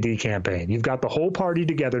the D&D campaign. You've got the whole party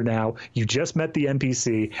together now. You just met the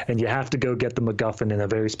NPC, and you have to go get the MacGuffin in a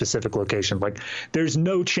very specific location. There's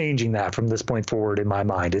no changing that from this point forward in my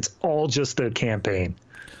mind. It's all just a campaign.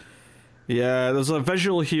 Yeah, there's a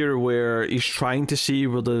visual here where he's trying to see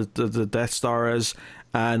where the Death Star is,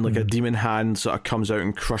 and a demon hand sort of comes out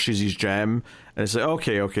and crushes his gem, and it's like,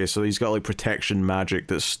 okay, so he's got protection magic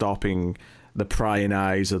that's stopping the prying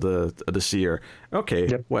eyes of the seer. Okay,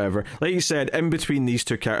 whatever. Like you said, in between these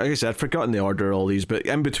two characters, like I said, I'd forgotten the order of all these, but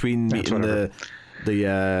in between meeting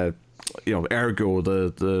the Ergo,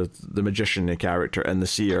 the magician character, and the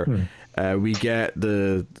seer, we get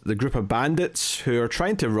the group of bandits who are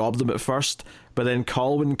trying to rob them at first, but then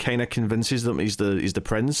Colwyn kind of convinces them he's the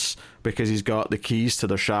prince because he's got the keys to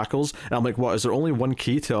their shackles. And I'm like, what, is there only one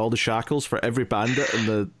key to all the shackles for every bandit in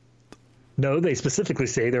the... No, they specifically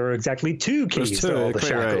say there are exactly 2 keys to all the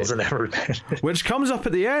shackles and everything. Which comes up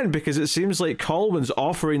at the end because it seems like Colwyn's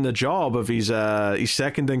offering the job of his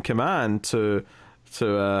second in command to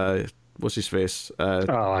what's his face?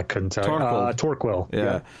 I couldn't tell. Torquil.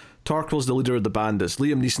 Yeah. Torquil's the leader of the bandits.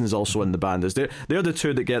 Liam Neeson's also in the bandits. They're the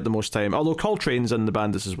 2 that get the most time, although Coltrane's in the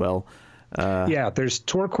bandits as well. There's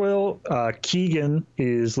Torquil, Keegan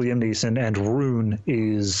is Liam Neeson, and Rune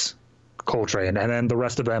is Coltrane, and then the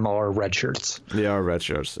rest of them are red shirts. They are red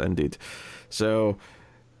shirts, indeed. So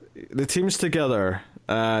the team's together,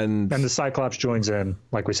 and the Cyclops joins in,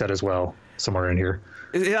 like we said as well, somewhere in here.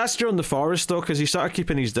 That's during the forest, though, because he started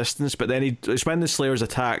keeping his distance, but then it's when the Slayers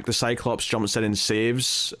attack, the Cyclops jumps in and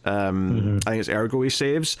saves. I think it's Ergo he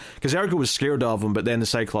saves, because Ergo was scared of him, but then the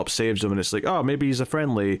Cyclops saves him, and it's like, oh, maybe he's a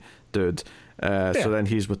friendly dude. So then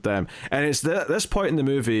he's with them. And it's this point in the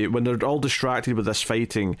movie, when they're all distracted with this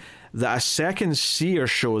fighting, that a second seer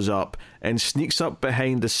shows up and sneaks up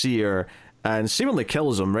behind the seer and seemingly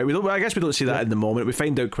kills him, right? I guess we don't see that in the moment. We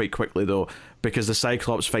find out quite quickly, though, because the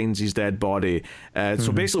Cyclops finds his dead body.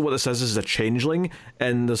 So basically what this is a changeling,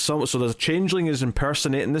 and the changeling is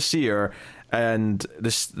impersonating the seer, and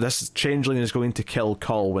this changeling is going to kill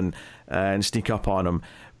Colwyn and sneak up on him.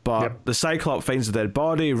 But the Cyclops finds the dead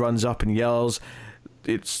body, runs up and yells,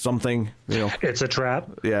 "It's something, It's a trap."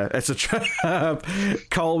 Yeah, it's a trap.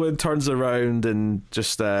 Colwyn turns around and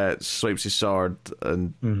just swipes his sword,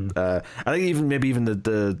 and I think even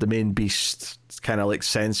the main beast kind of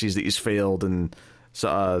senses that he's failed and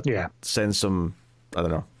sort of sends some, I don't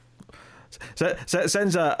know. So it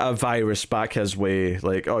sends a virus back his way,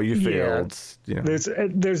 like, oh, you failed. Yeah.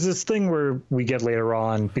 There's this thing where we get later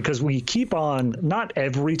on, because we keep on, not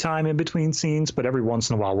every time in between scenes, but every once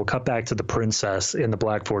in a while, we'll cut back to the princess in the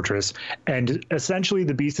Black Fortress, and essentially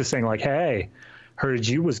the beast is saying, like, hey, heard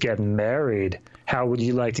you was getting married. How would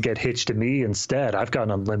you like to get hitched to me instead? I've got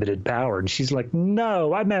unlimited power. And she's like,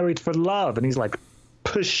 no, I'm married for love. And he's like,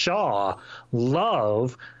 pshaw,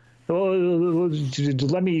 love?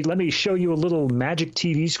 Let me show you a little magic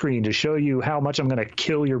TV screen to show you how much I'm going to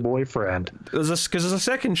kill your boyfriend. Because there's a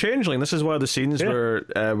second changeling. This is one of the scenes where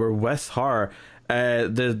we're with her.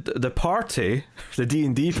 The party, the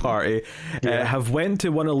D&D party, have went to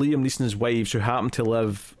one of Liam Neeson's wives who happened to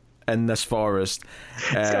live in this forest.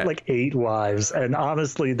 He's got like 8 wives, and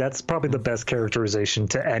honestly, that's probably the best characterization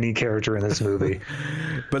to any character in this movie.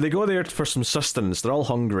 But they go there for some sustenance. They're all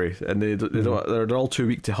hungry, and they're all too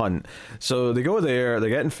weak to hunt. So they go there,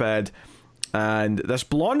 they're getting fed, and this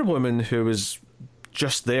blonde woman who was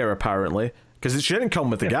just there, apparently, because she didn't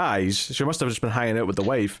come with the guys, she must have just been hanging out with the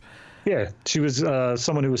wife. Yeah, she was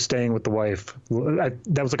someone who was staying with the wife.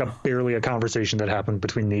 That was like barely a conversation that happened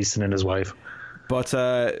between Neeson and his wife.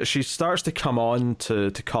 But she starts to come on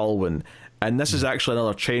to Colwyn, and this is actually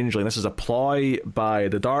another changeling. This is a ploy by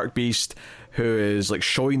the Dark Beast, who is like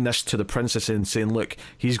showing this to the princess and saying, look,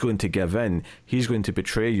 he's going to give in, he's going to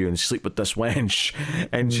betray you and sleep with this wench.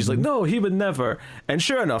 And she's like, no, he would never. And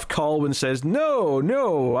sure enough, Colwyn says,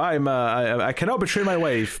 no, I cannot betray my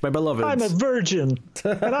wife, my beloved. I'm a virgin,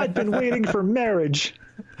 and I've been waiting for marriage.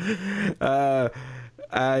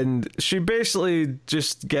 And she basically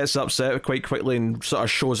just gets upset quite quickly and sort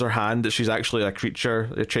of shows her hand that she's actually a creature,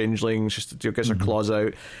 a changeling. She just gets her claws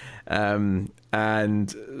out. And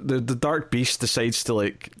the Dark Beast decides to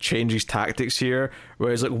like change his tactics here,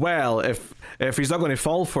 where he's like, well, if he's not going to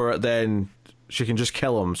fall for it, then she can just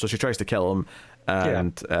kill him. So she tries to kill him,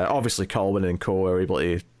 and obviously Colwyn and co are able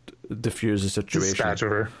to diffuse the situation. Dispatch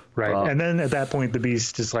her, right? And then at that point, the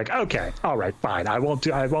Beast is like, okay, all right, fine. I won't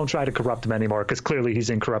try to corrupt him anymore, because clearly he's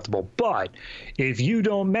incorruptible. But if you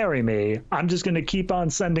don't marry me, I'm just going to keep on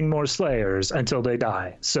sending more Slayers until they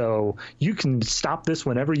die. So you can stop this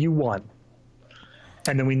whenever you want.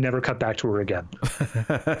 And then we never cut back to her again.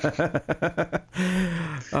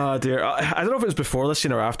 Oh dear. I don't know if it was before this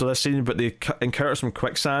scene or after this scene, but they encounter some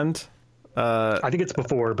quicksand. I think it's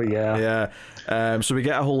before, but yeah. So we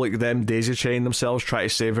get a whole like them daisy chain themselves, try to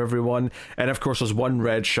save everyone, and of course there's one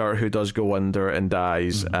red shirt who does go under and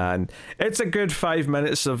dies, and it's a good 5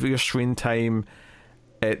 minutes of your screen time.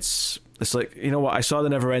 It's like, you know what, I saw the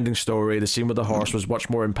never ending story. The scene with the horse was much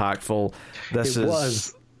more impactful. This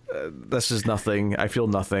is nothing. I feel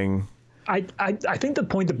nothing. I think the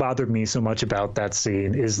point that bothered me so much about that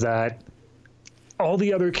scene is that all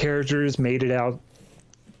the other characters made it out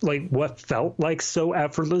like what felt like so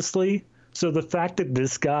effortlessly. So the fact that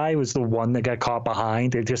this guy was the one that got caught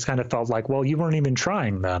behind, it just kind of felt like, well, you weren't even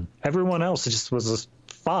trying then. Everyone else just was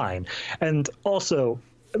fine. And also,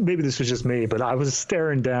 maybe this was just me, but I was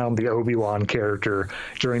staring down the Obi-Wan character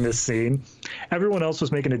during this scene. Everyone else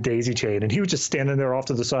was making a daisy chain, and he was just standing there off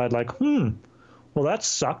to the side like, well, that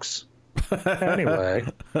sucks. Anyway.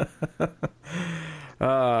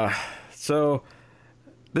 So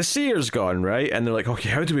the seer's gone, right? And they're like, okay,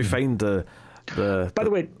 how do we find the By the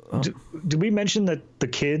way, do we mention that the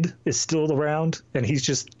kid is still around, and he's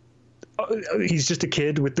just a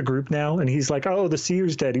kid with the group now, and he's like, oh, the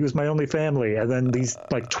seer's dead, he was my only family. And then these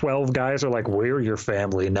like 12 guys are like, we're your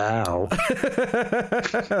family now.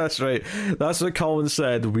 That's right, that's what Colin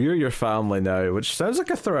said, we're your family now, which sounds like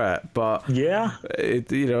a threat, but yeah,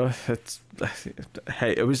 it's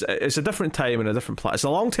a different time and a different place. It's a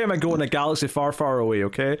long time ago in a galaxy far, far away.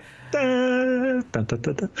 Okay. Dun, dun, dun,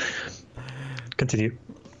 dun, dun. Continue.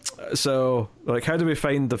 So, like, how do we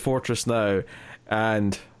find the fortress now?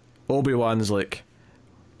 And Obi-Wan's like,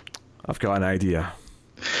 I've got an idea.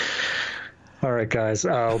 All right, guys.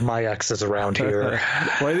 My ex is around here.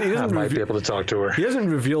 Well, I might be able to talk to her. He doesn't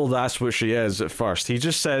reveal that's what she is at first. He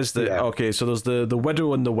just says that, okay, so there's the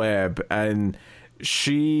widow in the web, and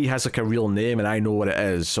she has like a real name, and I know what it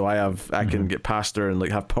is, so I can get past her and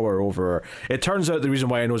like have power over her. It turns out the reason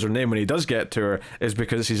why he knows her name when he does get to her is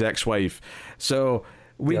because it's his ex-wife. So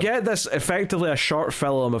we get this effectively a short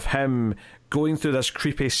film of him going through this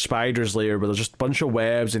creepy spider's lair where there's just a bunch of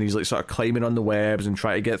webs, and he's like sort of climbing on the webs and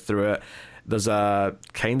trying to get through it. There's a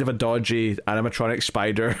kind of a dodgy animatronic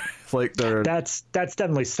spider. Like that's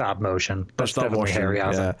definitely stop motion. That's stop definitely motion,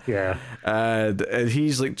 Harryhausen. Yeah. And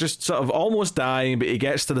he's like just sort of almost dying, but he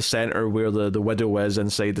gets to the center where the widow is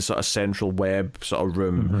inside the sort of central web sort of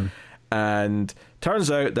room. And turns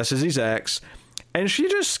out this is his ex, and she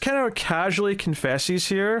just kind of casually confesses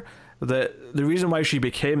here that the reason why she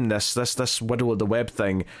became this widow of the web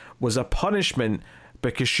thing was a punishment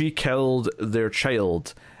because she killed their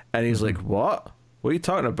child. And he's like, what are you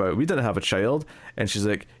talking about? We didn't have a child. And she's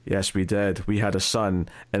like, yes, we did. We had a son.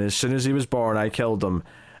 And as soon as he was born, I killed him.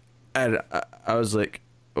 And I was like,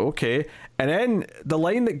 okay. And then the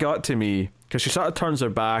line that got to me, because she sort of turns her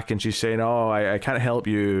back and she's saying, oh, I can't help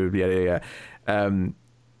you.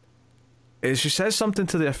 Is she says something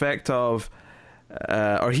to the effect of,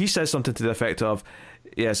 or he says something to the effect of,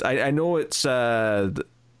 yes, I know it's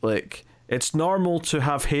like, it's normal to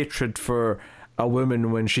have hatred for a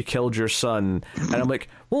woman when she killed your son. And I'm like,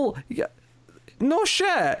 well, yeah, no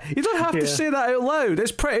shit, you don't have to say that out loud.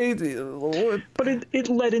 It's pretty, but it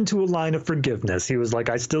led into a line of forgiveness. He was like,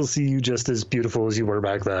 I still see you just as beautiful as you were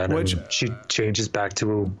back then. Which, and she changes back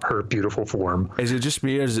to her beautiful form. Is it just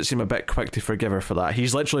me, or does it seem a bit quick to forgive her for that?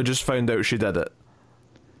 He's literally just found out she did it.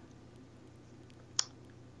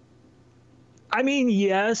 I mean,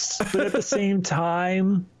 yes, but at the same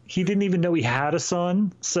time, he didn't even know he had a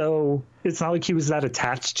son, so it's not like he was that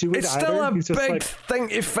attached to it. It's either. still a He's just big like, thing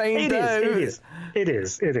to find it out.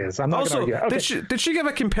 is. I'm not Also, going to argue. Okay. did she give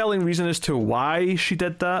a compelling reason as to why she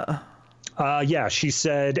did that? Yeah, she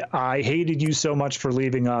said, I hated you so much for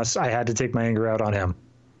leaving us, I had to take my anger out on him.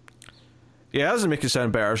 Yeah, that doesn't make it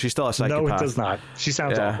sound better. She's still a psychopath. No, it does not. She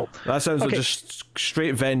sounds awful. That sounds like just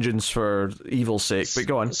straight vengeance for evil's sake, but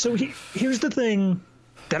go on. So here's the thing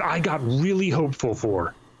that I got really hopeful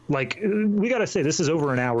for. Like, we got to say, this is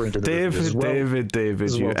over an hour into the movie.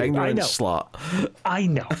 David, you ignorant slut. I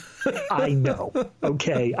know.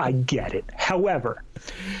 Okay, I get it. However,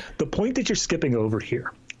 the point that you're skipping over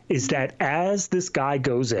here is that as this guy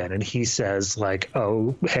goes in and he says, like,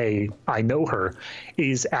 oh, hey, I know her,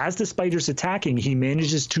 is as the spider's attacking, he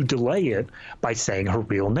manages to delay it by saying her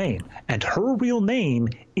real name. And her real name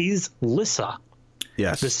is Lissa.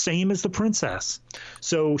 Yes. The same as the princess.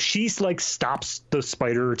 So she's like stops the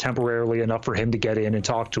spider temporarily enough for him to get in and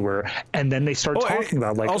talk to her, and then they start talking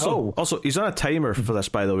about like also he's on a timer for this,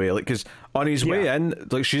 by the way, like, because on his way in,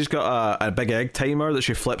 like, she's got a big egg timer that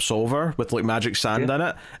she flips over with like magic sand in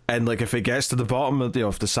it, and like if it gets to the bottom, you know,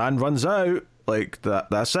 if the sand runs out, like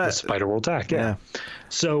that's it, the spider will attack. Yeah.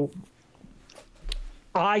 So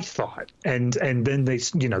I thought, and then they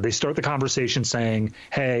start the conversation saying,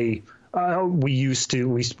 hey, we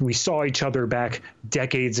saw each other back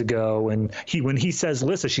decades ago, and when he says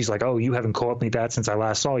Lissa, she's like, oh, you haven't called me that since I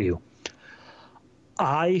last saw you.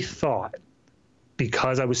 I thought,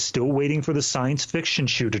 because I was still waiting for the science fiction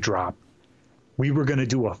shoe to drop, we were going to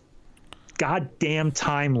do a goddamn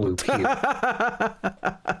time loop here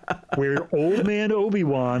where old man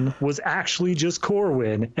Obi-Wan was actually just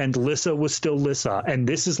Corwin and Lissa was still Lissa, and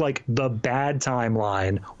this is like the bad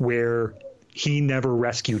timeline where he never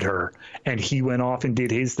rescued her and he went off and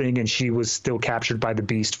did his thing and she was still captured by the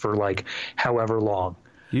beast for like however long.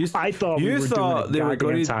 I thought we were doing they were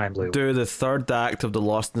going time loop. to do the third act of the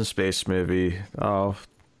Lost in Space movie. Oh,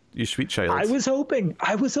 you sweet child. I was hoping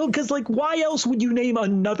because, like, why else would you name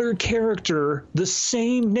another character the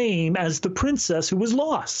same name as the princess who was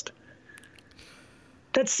lost?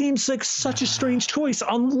 That seems like such a strange choice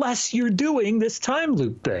unless you're doing this time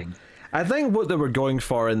loop thing. I think what they were going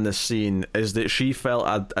for in this scene is that she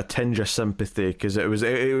felt a tinge of sympathy, because it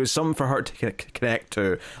was something for her to connect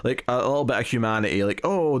to, like a little bit of humanity, like,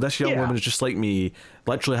 oh, this young woman is just like me,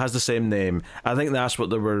 literally has the same name. I think that's what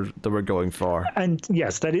they were going for. And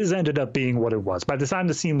yes, that ended up being what it was. By the time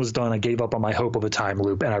the scene was done, I gave up on my hope of a time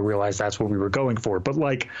loop, and I realized that's what we were going for. But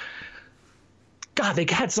like, God, they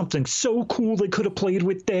had something so cool they could have played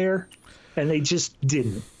with there, and they just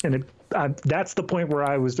didn't. And that's the point where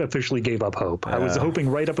I was officially gave up hope. I was hoping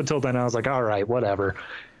right up until then. I was like, all right, whatever.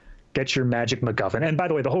 Get your magic MacGuffin. And by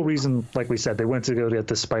the way, the whole reason, like we said, they went to go get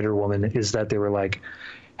the Spider Woman is that they were like,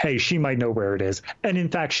 hey, she might know where it is. And in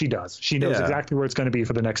fact, she does. She knows exactly where it's going to be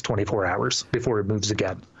for the next 24 hours before it moves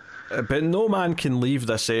again. But no man can leave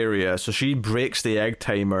this area, so she breaks the egg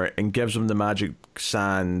timer and gives him the magic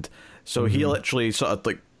sand. So he literally sort of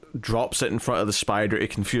like drops it in front of the spider to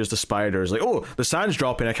confuse the spiders. Like, oh, the sand's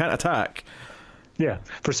dropping, I can't attack. Yeah.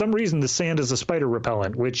 For some reason, the sand is a spider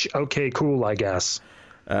repellent, which, okay, cool, I guess.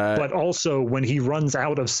 But also, when he runs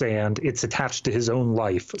out of sand, it's attached to his own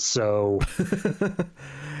life, so...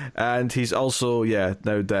 And he's also,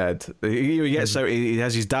 now dead. He gets out, he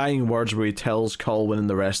has his dying words where he tells Colwyn and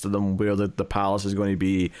the rest of them where the palace is going to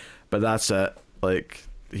be, but that's it. Like,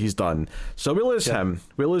 he's done. So we lose him.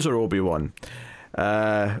 We lose our Obi-Wan.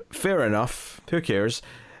 Fair enough. Who cares?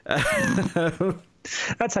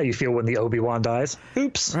 That's how you feel when the Obi-Wan dies.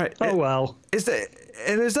 Oops. Right. Oh well. Is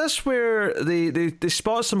this where they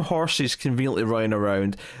spot some horses conveniently running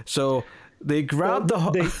around? So they grab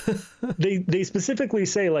they specifically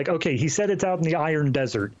say, like, okay, he said it's out in the Iron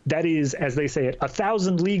Desert. That is, as they say it,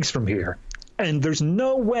 1,000 leagues from here, and there's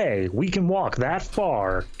no way we can walk that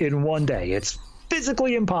far in one day. It's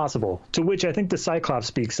physically impossible. To which I think the Cyclops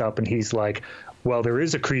speaks up and he's like, well, there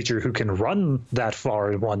is a creature who can run that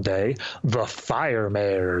far in one day, the fire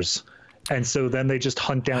mares. And so then they just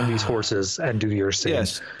hunt down these horses and do your scene.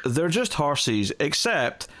 Yes, they're just horses,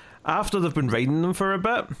 except after they've been riding them for a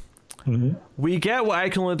bit, we get what I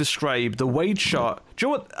can only describe, the wide shot. Do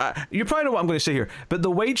you know what? You probably know what I'm going to say here, but the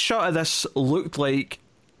wide shot of this looked like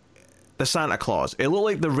the Santa Claus. It looked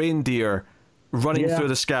like the reindeer running through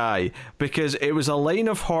the sky, because it was a line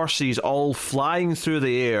of horses all flying through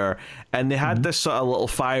the air, and they had this sort of little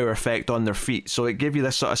fire effect on their feet, so it gave you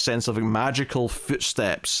this sort of sense of magical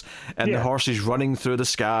footsteps and the horses running through the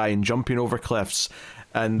sky and jumping over cliffs,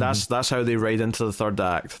 and that's how they ride into the third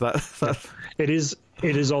act.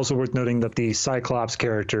 It is also worth noting that the Cyclops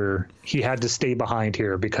character, he had to stay behind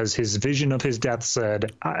here because his vision of his death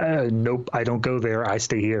said, nope, I don't go there. I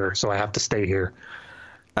stay here. So I have to stay here.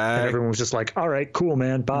 And everyone was just like, all right, cool,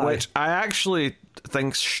 man, bye. Which I actually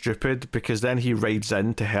think's stupid, because then he rides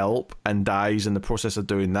in to help and dies in the process of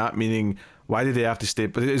doing that, meaning, why did he have to stay?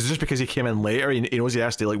 But it's just because he came in later, he knows he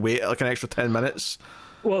has to wait an extra 10 minutes.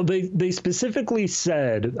 Well, they specifically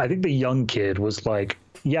said, I think the young kid was like,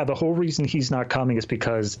 yeah, the whole reason he's not coming is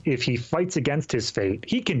because if he fights against his fate,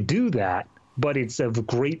 he can do that, but it's of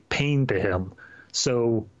great pain to him.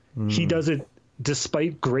 So he does it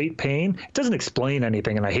despite great pain. It doesn't explain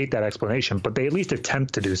anything, and I hate that explanation, but they at least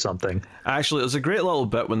attempt to do something. Actually, there's a great little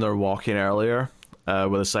bit when they're walking earlier, where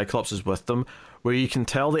the Cyclops is with them, where you can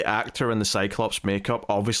tell the actor in the Cyclops makeup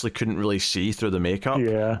obviously couldn't really see through the makeup,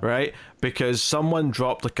 right? Because someone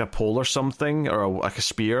dropped a pole or something, or a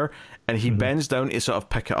spear, and he bends down to sort of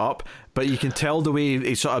pick it up, but you can tell the way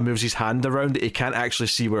he sort of moves his hand around that he can't actually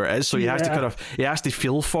see where it is, so he has to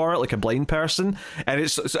feel for it like a blind person,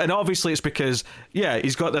 and obviously it's because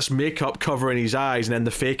he's got this makeup covering his eyes and then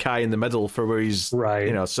the fake eye in the middle for where he's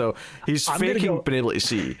so he's faking being able to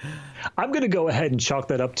see. I'm gonna go ahead and chalk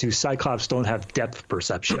that up to Cyclops don't have depth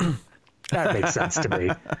perception. That makes sense to me.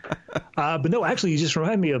 But no, actually, you just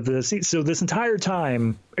remind me of this. So this entire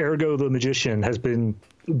time, Ergo the magician has been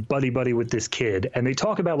buddy with this kid, and they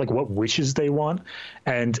talk about what wishes they want,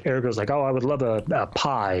 and Ergo's like, oh, I would love a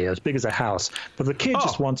pie as big as a house, but the kid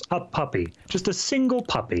just wants a puppy, just a single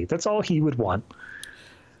puppy. That's all he would want.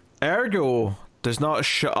 Ergo does not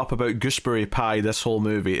shut up about gooseberry pie this whole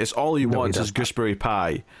movie. It's all he wants is gooseberry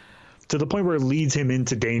pie, to the point where it leads him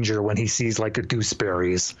into danger when he sees a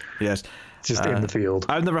gooseberries just in the field.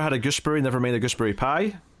 I've never had a gooseberry, never made a gooseberry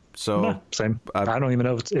pie. So no, same. I don't even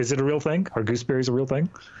know is it a real thing? Are gooseberries a real thing?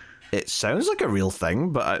 It sounds like a real thing,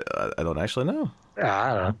 but I don't actually know. I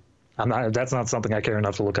don't know. I'm not. That's not something I care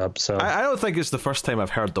enough to look up. So I don't think it's the first time I've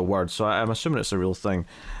heard the word. So I'm assuming it's a real thing.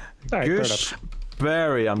 All right,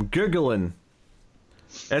 gooseberry. I'm googling.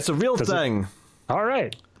 It's a real thing. All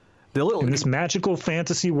right. In this magical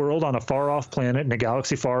fantasy world on a far-off planet in a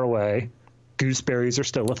galaxy far away, gooseberries are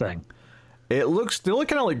still a thing. They look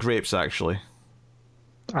kind of like grapes, actually.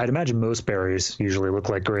 I'd imagine most berries usually look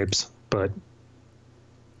like grapes, but...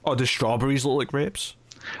 Oh, do strawberries look like grapes?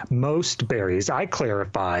 Most berries. I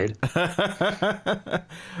clarified.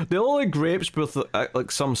 They look like grapes with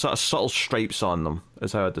some sort of subtle stripes on them,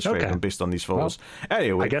 is how I describe them based on these photos. Well,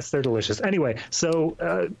 anyway. I guess they're delicious. Anyway,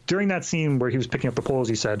 so during that scene where he was picking up the poles,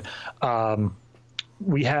 he said,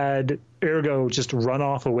 we had Ergo just run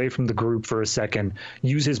off away from the group for a second,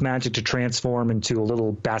 use his magic to transform into a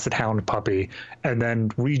little basset hound puppy, and then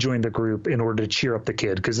rejoin the group in order to cheer up the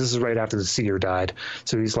kid, because this is right after the seer died.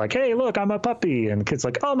 So he's like, hey, look, I'm a puppy. And the kid's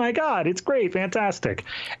like, oh my God, it's great, fantastic.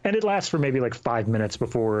 And it lasts for maybe 5 minutes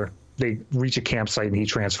before they reach a campsite and he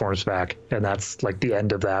transforms back. And that's the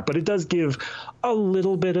end of that. But it does give a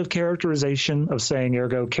little bit of characterization of saying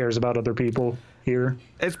Ergo cares about other people here.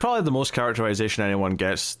 It's probably the most characterization anyone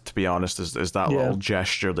gets, to be honest, is that little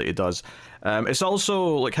gesture that he does. It's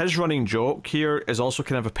also his running joke here is also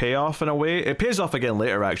kind of a payoff in a way. It pays off again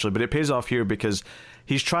later, actually, but it pays off here because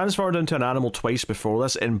he's transformed into an animal twice before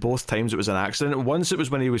this, and both times it was an accident. Once it was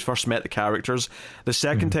when he was first met the characters. The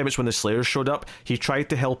second time it's when the Slayers showed up. He tried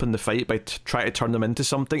to help in the fight by trying to turn them into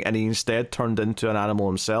something, and he instead turned into an animal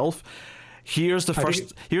himself. Here's the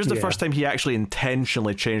first time he actually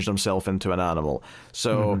intentionally changed himself into an animal.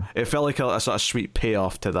 So it felt like a sort of sweet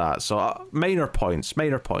payoff to that. So minor points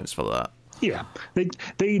for that. Yeah,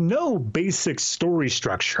 they know basic story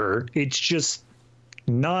structure. It's just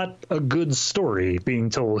not a good story being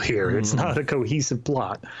told here. It's not a cohesive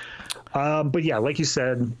plot. But yeah, like you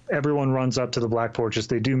said, everyone runs up to the Black Fortress.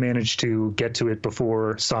 They do manage to get to it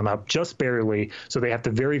before sunup, just barely. So they have to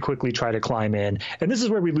very quickly try to climb in. And this is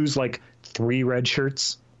where we lose 3 red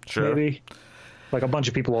shirts, maybe. A bunch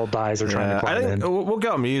of people all die as they're trying to climb in. What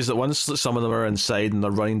got me is that once some of them are inside and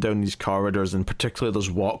they're running down these corridors, and particularly those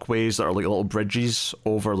walkways that are little bridges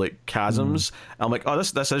over chasms, I'm like, oh,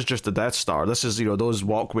 this is just the Death Star. This is those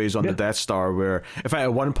walkways on the Death Star where, in fact,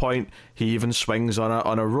 at one point he even swings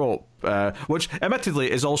on a rope. Which admittedly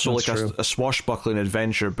is also a swashbuckling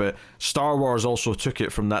adventure, but Star Wars also took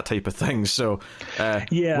it from that type of thing. So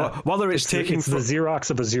whether it's the Xerox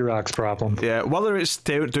of a Xerox problem. Yeah, whether it's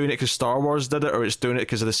doing it because Star Wars did it or it's doing it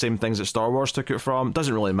because of the same things that Star Wars took it from,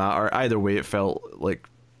 doesn't really matter. Either way, it felt like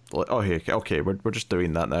oh hey, okay, we're just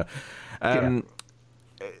doing that now.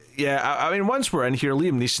 Yeah, I mean, once we're in here,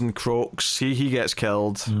 Liam Neeson croaks. He gets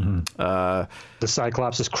killed. The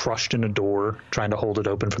Cyclops is crushed in a door, trying to hold it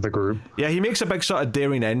open for the group. Yeah, he makes a big sort of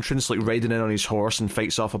daring entrance, like riding in on his horse and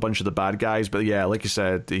fights off a bunch of the bad guys. But yeah, like you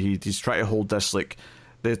said, he's trying to hold this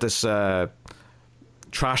this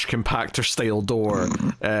trash compactor style door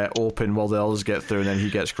open while the others get through, and then he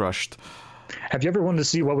gets crushed. Have you ever wanted to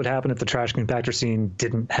see what would happen if the trash compactor scene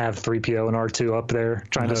didn't have 3PO and R2 up there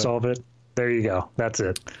trying to solve it? There you go. That's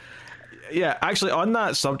it. Yeah, actually, on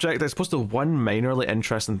that subject, I suppose the one minorly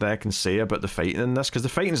interesting thing I can say about the fighting in this, because the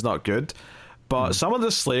fighting is not good, but some of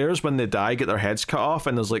the Slayers, when they die, get their heads cut off,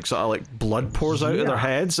 and there's like sort of like blood pours out of their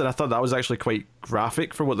heads, and I thought that was actually quite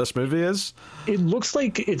graphic for what this movie is. It looks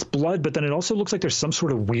like it's blood, but then it also looks like there's some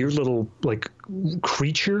sort of weird little like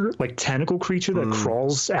creature, like tentacle creature that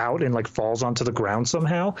crawls out and like falls onto the ground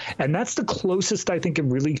somehow. And that's the closest I think it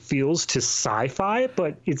really feels to sci-fi,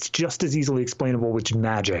 but it's just as easily explainable with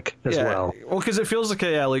magic as well. Well, because it feels like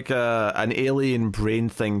an alien brain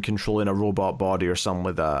thing controlling a robot body or something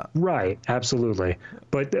like that. Right, absolutely.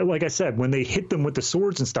 But like I said, when they hit them with the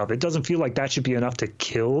swords and stuff, it doesn't feel like that should be enough to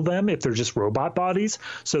kill them if they're just robot bodies.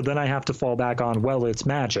 So then I have to fall back on, well, it's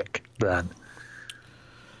magic then.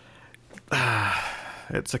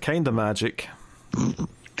 It's a kind of magic.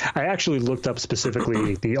 I actually looked up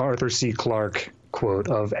specifically the Arthur C. Clarke quote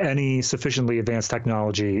of any sufficiently advanced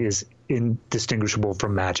technology is indistinguishable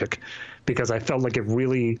from magic, because I felt like it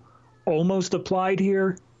really almost applied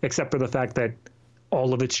here, except for the fact that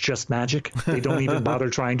all of it's just magic. They don't even bother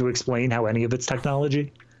trying to explain how any of it's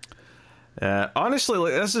technology. Honestly,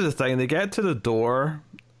 like, this is the thing. They get to the door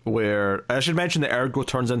where I should mention that Ergo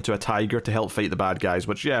turns into a tiger to help fight the bad guys,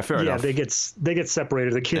 which fair enough. Yeah, they get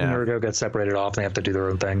separated. The kid and Ergo get separated off. They have to do their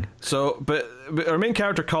own thing. So, but our main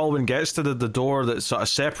character Colwyn gets to the door that sort of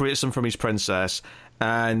separates him from his princess,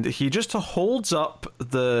 and he just holds up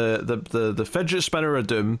the fidget spinner of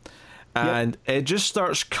doom. And it just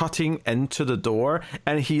starts cutting into the door,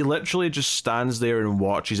 and he literally just stands there and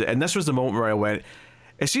watches it. And this was the moment where I went,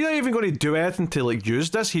 is he not even going to do anything to like use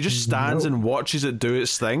this? He just stands and watches it do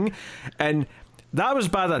its thing. And that was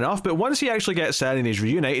bad enough, but once he actually gets in and he's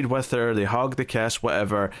reunited with her, they hug, they kiss,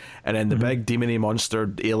 whatever, and then the big demony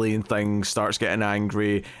monster alien thing starts getting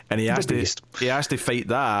angry, and he has to fight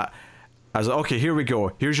that. I was like, okay, here we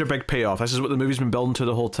go. Here's your big payoff. This is what the movie's been building to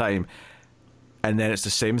the whole time. And then it's the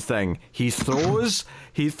same thing. He throws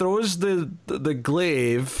the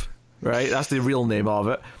glaive, right? That's the real name of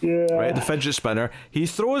it. Yeah. Right, the fidget spinner. He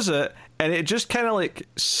throws it, and it just kind of like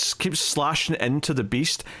keeps slashing into the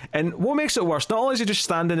beast. And what makes it worse, not only is he just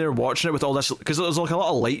standing there watching it with all this, because there's like a lot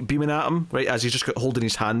of light beaming at him, right, as he's just holding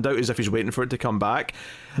his hand out as if he's waiting for it to come back.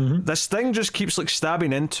 This thing just keeps like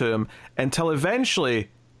stabbing into him until eventually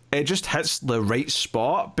it just hits the right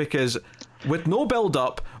spot, because with no build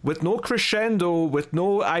up, with no crescendo, with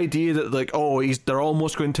no idea that like, they're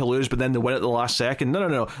almost going to lose, but then they win at the last second.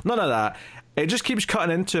 No, none of that. It just keeps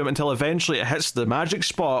cutting into him until eventually it hits the magic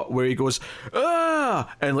spot where he goes,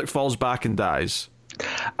 and like falls back and dies.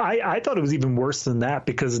 I thought it was even worse than that,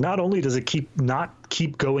 because not only does it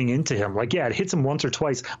keep going into him, like, it hits him once or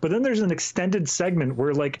twice, but then there's an extended segment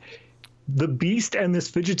where like the beast and this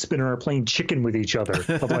fidget spinner are playing chicken with each other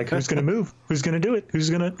of like, who's going to move, who's going to do it, who's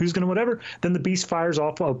going to whatever. Then the beast fires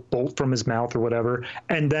off a bolt from his mouth or whatever,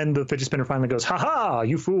 and then the fidget spinner finally goes, ha ha,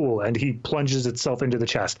 you fool, and he plunges itself into the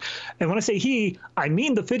chest. And when I say he, I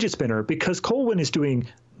mean the fidget spinner, because Colwyn is doing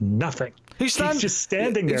nothing. He's just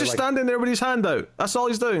standing there. He's just standing there with his hand out. That's all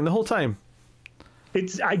he's doing the whole time.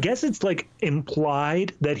 I guess it's like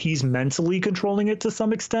implied that he's mentally controlling it to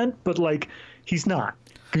some extent, but like he's not.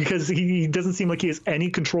 Because he doesn't seem like he has any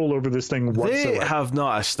control over this thing whatsoever. They have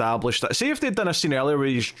not established that. See if they'd done a scene earlier where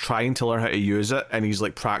he's trying to learn how to use it, and he's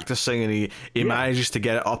like practicing, and he manages to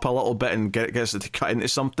get it up a little bit and gets it to cut into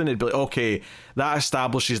something. It'd be like, okay, that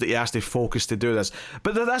establishes that he has to focus to do this.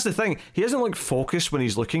 But that's the thing. He doesn't look focused when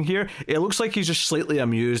he's looking here. It looks like he's just slightly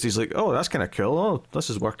amused. He's like, oh, that's kind of cool. Oh, this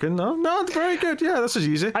is working. Oh, no, very good. Yeah, this is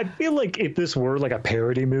easy. I feel like if this were like a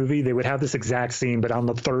parody movie, they would have this exact scene, but on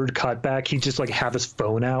the third cutback, he'd just like have his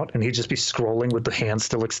phone out and he'd just be scrolling with the hand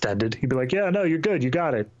still extended. He'd be like, yeah, no, you're good, you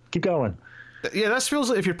got it, keep going. Yeah, this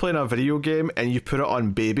feels like if you're playing a video game and you put it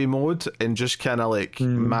on baby mode and just kind of like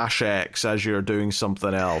mash X as you're doing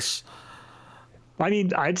something else. I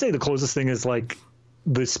mean, I'd say the closest thing is like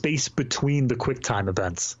the space between the QuickTime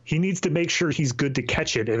events. He needs to make sure he's good to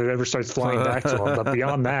catch it if it ever starts flying back to him, but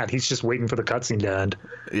beyond that, he's just waiting for the cutscene to end.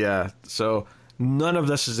 Yeah, so none of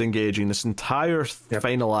this is engaging. This entire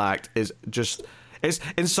final act is just...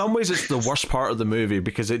 in some ways, it's the worst part of the movie,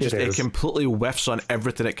 because it completely whiffs on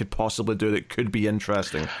everything it could possibly do that could be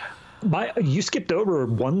interesting. You skipped over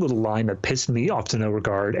one little line that pissed me off to no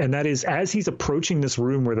regard, and that is as he's approaching this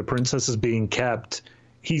room where the princess is being kept,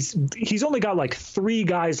 he's only got like 3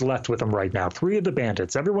 guys left with him right now, 3 of the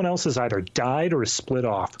bandits. Everyone else has either died or is split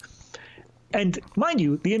off. And mind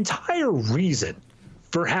you, the entire reason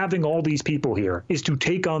for having all these people here is to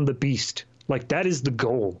take on the beast. Like, that is the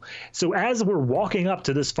goal. So as we're walking up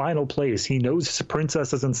to this final place, he knows his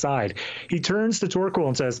princess is inside. He turns to Torquil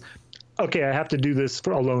and says, okay, I have to do this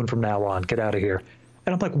alone from now on. Get out of here.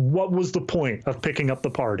 And I'm like, what was the point of picking up the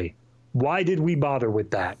party? Why did we bother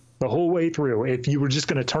with that the whole way through if you were just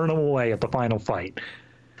going to turn them away at the final fight?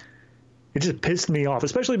 It just pissed me off,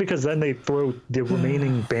 especially because then they throw the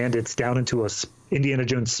remaining bandits down into a Indiana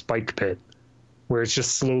Jones spike pit where it's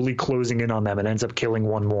just slowly closing in on them and ends up killing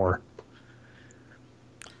one more.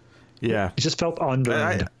 Yeah. It just felt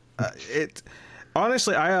unearned.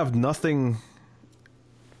 Honestly, I have nothing...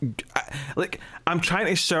 I'm trying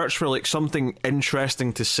to search for like something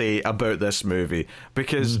interesting to say about this movie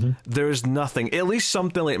because there's nothing. At least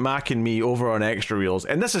something like Mac and Me over on Extra Reels,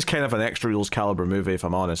 and this is kind of an Extra Reels caliber movie, if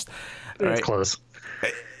I'm honest. It's close.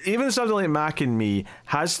 Even something like Mac and Me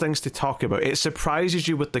has things to talk about. It surprises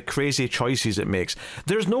you with the crazy choices it makes.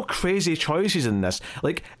 There's no crazy choices in this.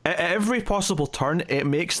 Like, at every possible turn, it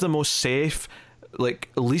makes the most safe, like,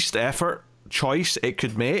 least effort choice it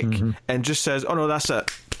could make and just says, oh no, that's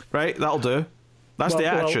it. Right? That'll do. That's the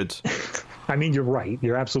attitude. I mean, you're right.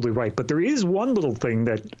 You're absolutely right. But there is one little thing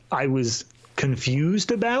that I was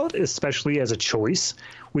confused about, especially as a choice,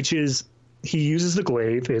 which is he uses the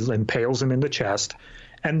glaive, it impales him in the chest,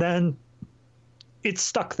 and then it's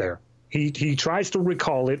stuck there. He tries to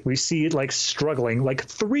recall it. We see it like struggling, like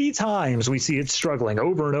 3 times we see it struggling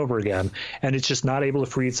over and over again, and it's just not able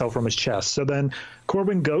to free itself from his chest. So then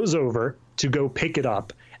Corbin goes over to go pick it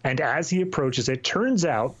up, and as he approaches it, turns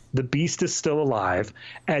out the beast is still alive,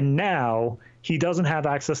 and now he doesn't have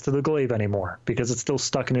access to the glaive anymore because it's still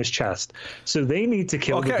stuck in his chest. So they need to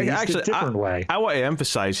kill the beast a different way. I want to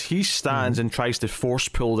emphasize, he stands and tries to force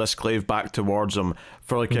pull this glaive back towards him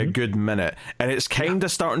for like a good minute, and it's kind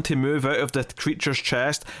of starting to move out of the creature's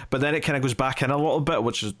chest, but then it kind of goes back in a little bit,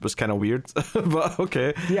 which was kind of weird. But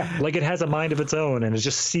okay. Yeah, like it has a mind of its own, and it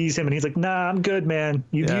just sees him, and he's like, nah, I'm good, man.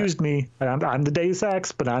 You've used me. I'm the Deus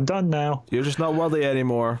Ex, but I'm done now. You're just not worthy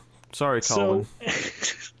anymore. Sorry, Colin.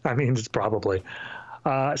 So, I mean, it's probably.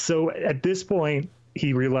 So at this point,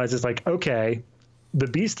 he realizes, like, okay, the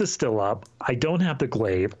beast is still up. I don't have the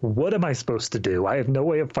glaive. What am I supposed to do? I have no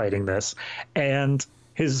way of fighting this. And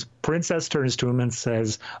his princess turns to him and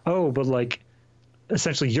says, oh, but like,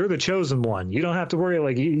 essentially, you're the chosen one. You don't have to worry.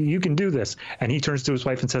 Like, you can do this. And he turns to his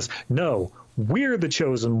wife and says, no, we're the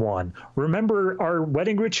chosen one. Remember our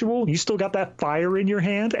wedding ritual? You still got that fire in your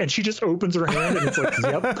hand? And she just opens her hand and it's like,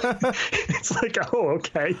 yep. It's like, oh,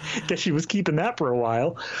 okay. Guess she was keeping that for a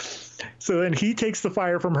while. So then he takes the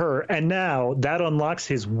fire from her, and now that unlocks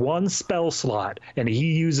his one spell slot, and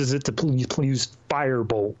he uses it to use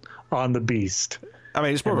Firebolt on the beast. I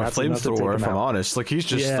mean, it's more of a flamethrower, if I'm honest. Like, he's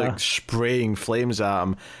just like spraying flames at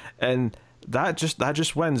him, and that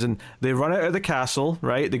just wins. And they run out of the castle,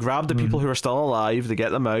 right? They grab the people who are still alive, they get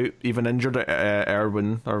them out, even injured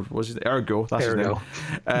Erwin, or was it Ergo? That's his name.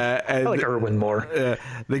 I like Erwin more.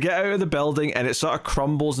 They get out of the building, and it sort of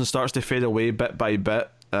crumbles and starts to fade away bit by bit,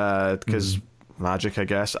 because magic, I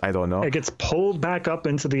guess. I don't know. It gets pulled back up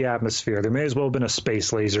into the atmosphere. There may as well have been a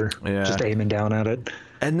space laser just aiming down at it.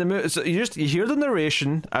 And so you hear the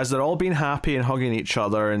narration as they're all being happy and hugging each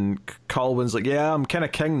other, and Colwyn's like, yeah, I'm kind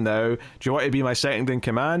of king now. Do you want to be my second in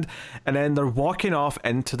command? And then they're walking off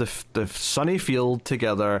into the sunny field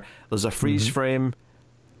together. There's a freeze frame,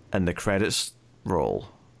 and the credits roll.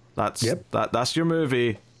 That's your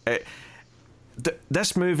movie.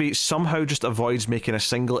 This movie somehow just avoids making a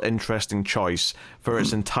single interesting choice for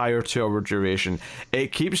its entire 2-hour duration.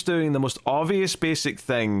 It keeps doing the most obvious basic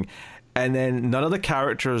thing, and then none of the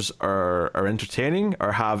characters are entertaining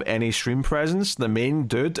or have any screen presence. The main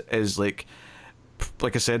dude is like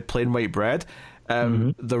I said, plain white bread.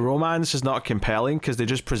 The romance is not compelling because they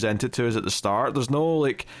just present it to us at the start. There's no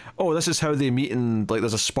like, oh, this is how they meet, and like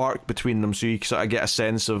there's a spark between them, so you sort of get a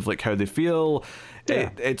sense of like how they feel.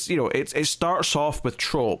 It starts off with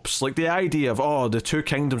tropes, like the idea of, oh, the 2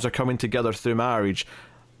 kingdoms are coming together through marriage.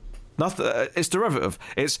 Nothing. It's derivative.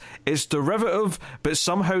 It's derivative, but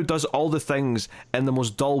somehow does all the things in the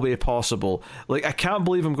most dull way possible. Like, I can't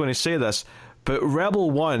believe I'm going to say this, but Rebel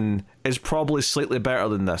 1 is probably slightly better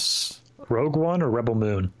than this. Rogue One or Rebel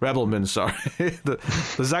Moon? Rebel Moon, sorry. the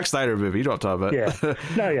Zack Snyder movie, you don't have to have it. Yeah.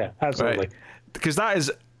 No, yeah, absolutely. Right. Because that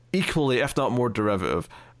is equally, if not more, derivative.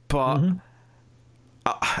 But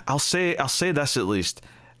I'll say this at least.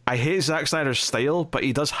 I hate Zack Snyder's style, but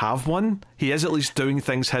he does have one. He is at least doing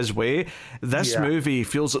things his way. This movie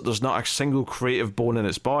feels like there's not a single creative bone in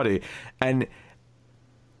its body. And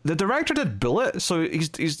the director did Bullet, so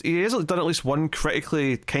he has done at least one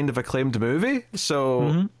critically kind of acclaimed movie.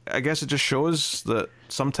 So I guess it just shows that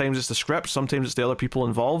sometimes it's the script, sometimes it's the other people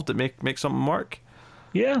involved that make something work.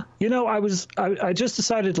 Yeah, I just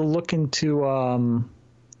decided to look into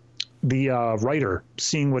the writer,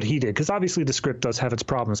 seeing what he did, because obviously the script does have its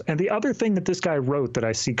problems. And the other thing that this guy wrote that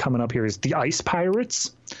I see coming up here is The Ice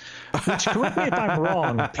Pirates, which, correct me if I'm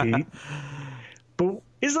wrong, Pete, but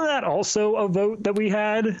isn't that also a vote that we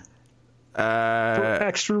had for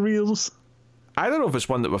extra reels? I don't know if it's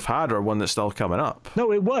one that we've had or one that's still coming up.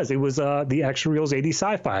 No, it was the extra reels 80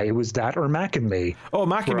 sci-fi. It was that or Mac and Me. Oh,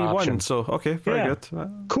 Mac and Me won, so okay, very good.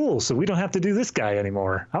 Cool, so we don't have to do this guy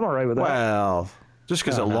anymore. I'm all right with that. Well, just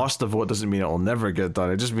because it lost a vote doesn't mean it will never get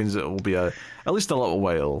done. It just means it will be at least a little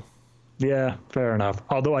while. Yeah, fair enough.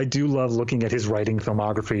 Although I do love looking at his writing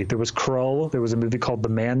filmography. There was Krull. There was a movie called The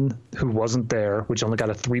Man Who Wasn't There, which only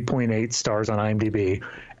got a 3.8 stars on IMDb.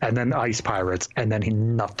 And then Ice Pirates. And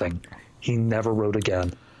then nothing. He never wrote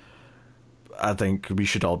again. I think we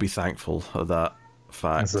should all be thankful of that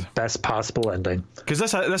fact. It's the best possible ending. Because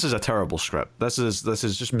this is a terrible script. This is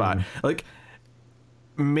just bad. Like,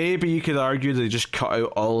 maybe you could argue they just cut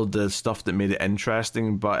out all of the stuff that made it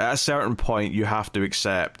interesting, but at a certain point you have to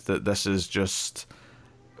accept that this is just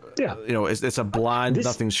it's a bland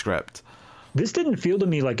nothing script. This didn't feel to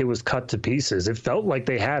me like it was cut to pieces. It felt like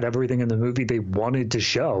they had everything in the movie they wanted to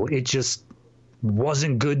show. It just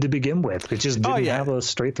wasn't good to begin with. It just didn't have a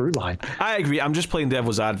straight through line. I agree. I'm just playing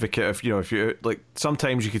devil's advocate. If you like,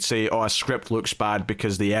 sometimes you could say, "Oh, a script looks bad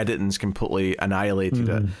because the editing's completely annihilated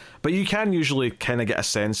it." But you can usually kind of get a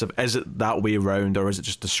sense of, is it that way around, or is it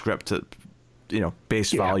just the script at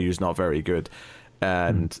base value is not very good,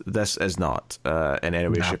 and this is not in any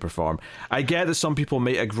way, shape, or form. I get that some people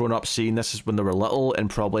might have grown up seeing this when they were little and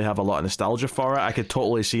probably have a lot of nostalgia for it. I could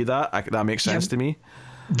totally see that. That makes sense to me.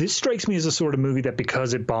 This strikes me as a sort of movie that,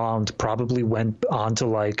 because it bombed, probably went on to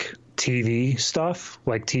like TV stuff,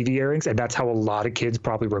 like TV airings, and that's how a lot of kids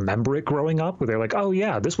probably remember it growing up, where they're like, oh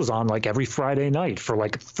yeah, this was on like every Friday night for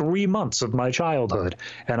like 3 months of my childhood,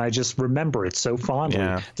 and I just remember it so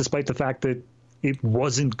fondly, despite the fact that it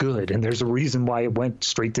wasn't good, and there's a reason why it went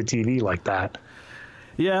straight to TV like that.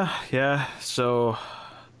 Yeah, so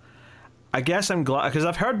I guess I'm glad, because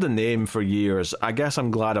I've heard the name for years. I guess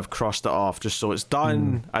I'm glad I've crossed it off, just so it's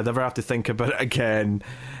done. I never have to think about it again.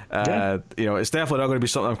 It's definitely not going to be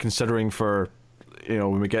something I'm considering for,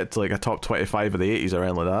 when we get to like a top 25 of the 80s or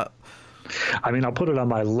anything like that. I mean, I'll put it on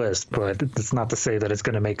my list, but it's not to say that it's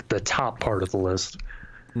going to make the top part of the list.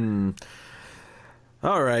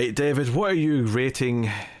 All right, David, what are you rating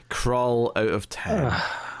Krull out of 10?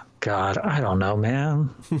 God, I don't know,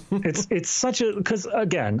 man. It's such a, because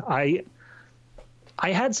again, I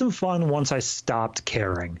had some fun once I stopped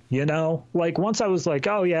caring, like once I was like,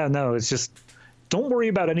 oh yeah, no, it's just, don't worry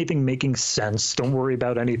about anything making sense. Don't worry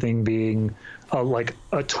about anything being like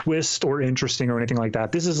a twist or interesting or anything like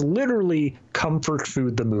that. This is literally comfort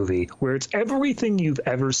food, the movie, where it's everything you've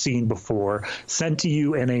ever seen before sent to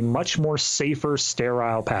you in a much more safer,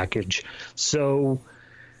 sterile package. So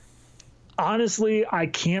honestly, I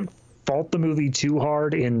can't fault the movie too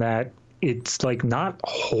hard in that it's like not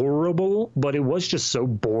horrible, but it was just so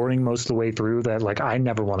boring most of the way through that like I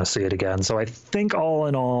never want to see it again. So I think all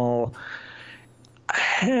in all,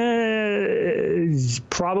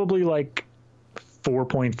 probably like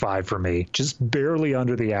 4.5 for me, just barely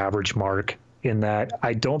under the average mark, in that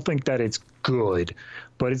I don't think that it's good,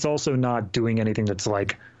 but it's also not doing anything that's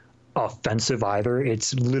like offensive either.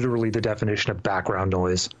 It's literally the definition of background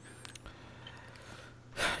noise.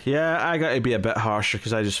 Yeah, I got to be a bit harsher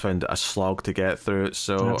because I just found it a slog to get through.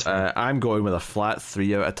 So I'm going with a flat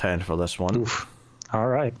 3 out of 10 for this one. Oof. All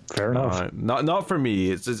right, fair enough. Not for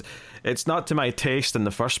me. It's not to my taste in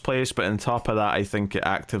the first place, but on top of that, I think it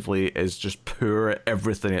actively is just poor at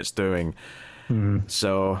everything it's doing.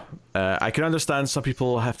 So I can understand some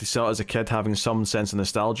people have to sell it as a kid having some sense of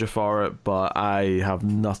nostalgia for it, but I have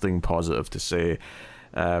nothing positive to say.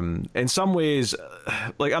 In some ways,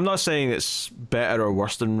 like, I'm not saying it's better or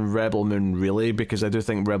worse than Rebel Moon, really, because I do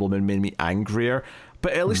think Rebel Moon made me angrier,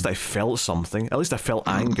 but at least I felt something. At least I felt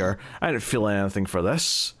anger. I didn't feel anything for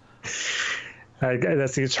this.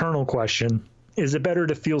 That's the eternal question. Is it better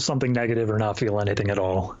to feel something negative or not feel anything at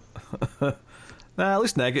all? At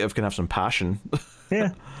least negative can have some passion. Yeah,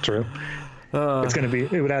 true.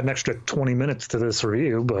 It would add an extra 20 minutes to this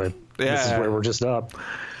review, but this is where we're just up.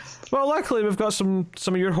 Well, luckily we've got some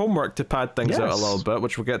of your homework to pad things out a little bit,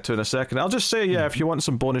 which we'll get to in a second. I'll just say, if you want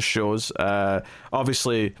some bonus shows,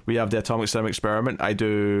 obviously we have the Atomic Cinema Experiment. I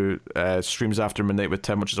do Streams After Midnight with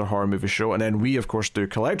Tim, which is our horror movie show, and then we of course do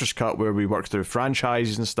Collector's Cut, where we work through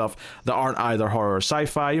franchises and stuff that aren't either horror or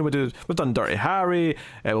sci-fi. We've done Dirty Harry,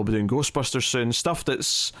 we'll be doing Ghostbusters soon, stuff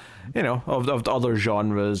that's of other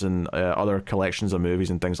genres and other collections of movies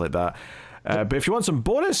and things like that. But if you want some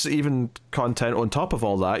bonus even content on top of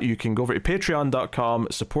all that, you can go over to patreon.com,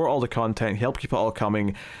 support all the content, help keep it all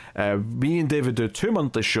coming. Me and David do 2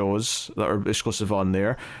 monthly shows that are exclusive on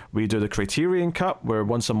there. We do the Criterion Cut, where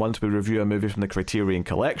once a month we review a movie from the Criterion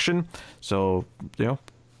Collection. So,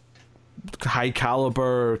 high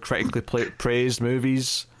caliber, critically praised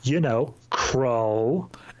movies. Krull.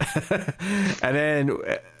 And then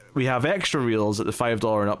we have extra reels at the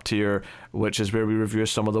 $5 and up tier, which is where we review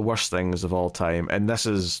some of the worst things of all time. And this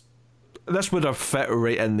would have fit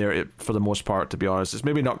right in there for the most part, to be honest. It's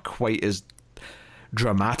maybe not quite as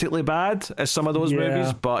dramatically bad as some of those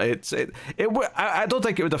movies, but I don't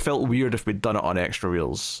think it would have felt weird if we'd done it on extra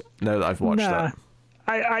reels. Now that I've watched that,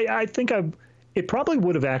 I think it probably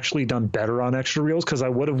would have actually done better on extra reels, because I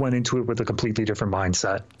would have went into it with a completely different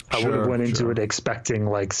mindset. I would have went into it expecting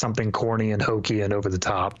like something corny and hokey and over the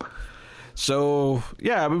top. So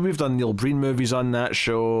we've done Neil Breen movies on that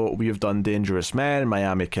show. We've done Dangerous Men,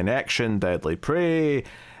 Miami Connection, Deadly Prey,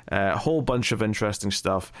 a whole bunch of interesting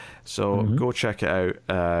stuff. So go check it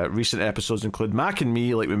out. Recent episodes include Mac and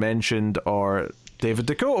Me, like we mentioned, or David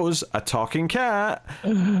Dakota's A Talking Cat.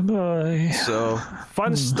 So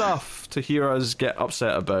fun stuff to hear us get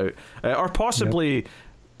upset about, or possibly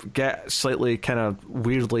get slightly kind of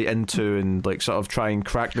weirdly into, and like sort of try and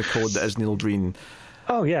crack the code that is Neil Breen.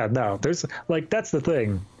 Oh yeah, no, there's that's the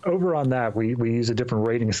thing. Over on that, we use a different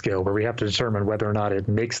rating scale where we have to determine whether or not it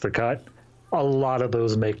makes the cut. A lot of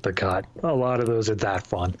those make the cut. A lot of those are that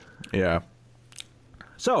fun. Yeah.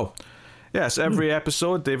 So, yes, every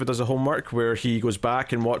episode, David does a homework where he goes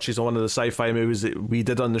back and watches one of the sci-fi movies that we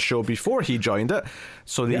did on the show before he joined it,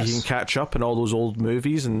 so that he can catch up on all those old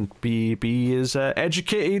movies and be as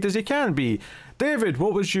educated as he can be. David,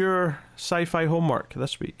 what was your sci-fi homework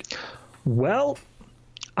this week? Well,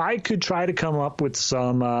 I could try to come up with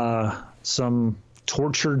some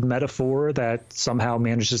tortured metaphor that somehow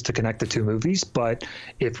manages to connect the two movies, but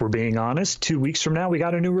if we're being honest, 2 weeks from now we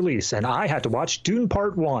got a new release, and I had to watch Dune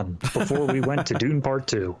Part 1 before we went to Dune Part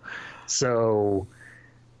 2. So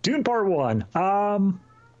Dune Part 1,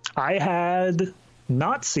 I had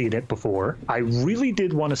not seen it before. I really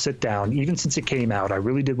did want to sit down, even since it came out, I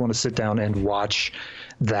really did want to sit down and watch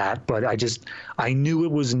that, but I knew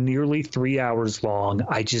it was nearly 3 hours long.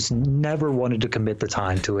 I just never wanted to commit the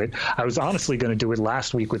time to it. I was honestly going to do it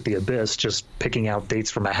last week with The Abyss, just picking out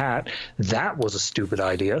dates from a hat. That was a stupid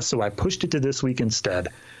idea, so I pushed it to this week instead.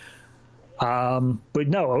 But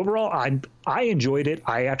no, overall, I enjoyed it.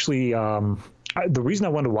 I actually, the reason I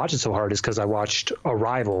wanted to watch it so hard is because I watched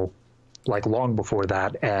Arrival like long before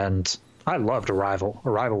that, and I loved Arrival.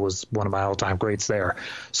 Arrival was one of my all-time greats there.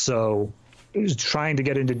 So trying to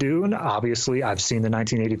get into Dune, obviously I've seen the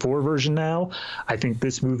 1984 version now. I think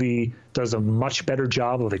this movie does a much better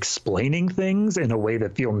job of explaining things in a way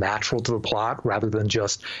that feel natural to the plot rather than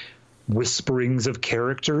just whisperings of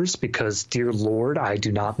characters, because dear Lord, I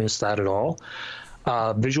do not miss that at all.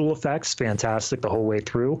 Visual effects, fantastic the whole way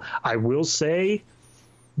through. I will say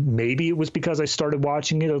maybe it was because I started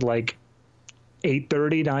watching it at like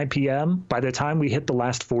 8:30, 9 p.m. By the time we hit the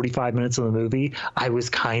last 45 minutes of the movie, I was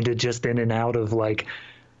kind of just in and out of like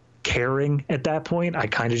caring at that point. I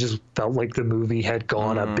kind of just felt like the movie had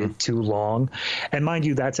gone a bit too long. And mind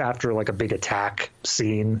you, that's after like a big attack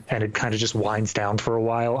scene, and it kind of just winds down for a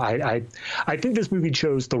while. I think this movie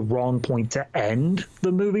chose the wrong point to end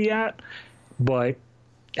the movie at, but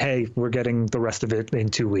hey, we're getting the rest of it in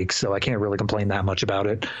 2 weeks, so I can't really complain that much about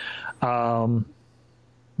it.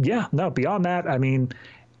 Beyond that, I mean,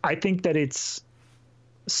 I think that it's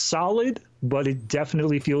solid, but it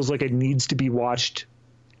definitely feels like it needs to be watched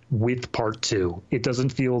with part 2. It doesn't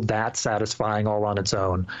feel that satisfying all on its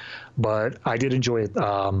own, but I did enjoy it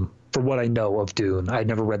for what I know of Dune. I'd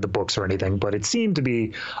never read the books or anything, but it seemed to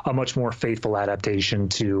be a much more faithful adaptation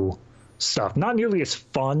to stuff. Not nearly as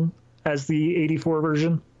fun as the 84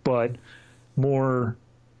 version, but more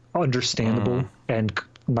understandable and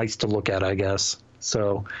nice to look at, I guess.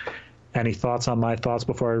 So, any thoughts on my thoughts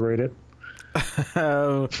before I rate it?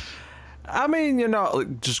 I mean, you're not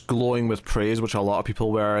like, just glowing with praise, which a lot of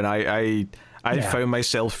people were, and I found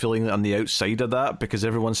myself feeling on the outside of that because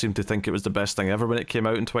everyone seemed to think it was the best thing ever when it came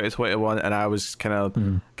out in 2021, and I was kind of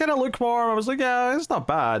lukewarm. I was like, yeah, it's not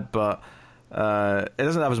bad, but It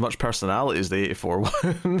doesn't have as much personality as the 84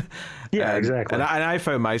 one. Yeah, exactly. And I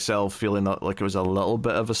found myself feeling like it was a little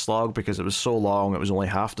bit of a slog because it was so long. It was only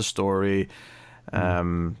half the story.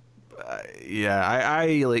 Yeah,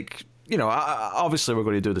 I like, obviously we're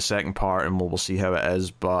going to do the second part and we'll see how it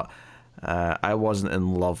is, but I wasn't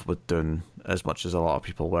in love with Dune as much as a lot of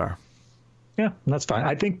people were. Yeah, that's fine.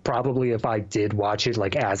 I think probably if I did watch it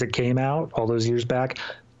like as it came out all those years back,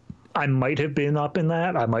 I might have been up in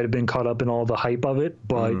that. I might have been caught up in all the hype of it,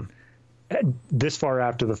 but this far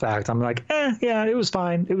after the fact, I'm like, yeah, it was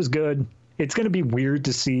fine. It was good. It's going to be weird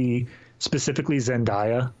to see specifically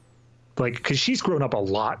Zendaya, like, because she's grown up a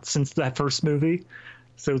lot since that first movie.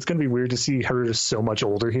 So it's going to be weird to see her so much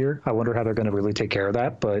older here. I wonder how they're going to really take care of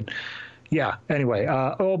that. But yeah, anyway,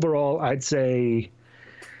 overall, I'd say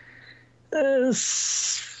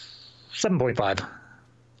 7.5.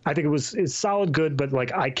 I think it's solid good, but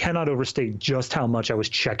like I cannot overstate just how much I was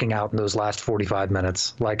checking out in those last 45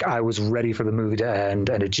 minutes. Like I was ready for the movie to end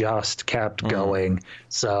and it just kept going.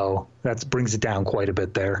 So that brings it down quite a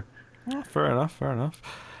bit there. Yeah, fair enough.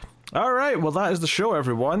 All right, well, that is the show,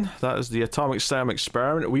 everyone. That is the Atomic Sam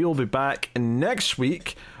Experiment. We will be back next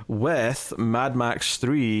week with Mad Max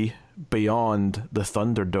 3 Beyond the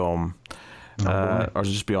Thunderdome. Or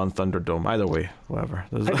just Beyond Thunderdome. Either way, whatever.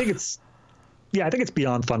 I think it's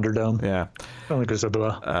Beyond Thunderdome. Yeah.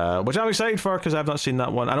 Which I'm excited for because I've not seen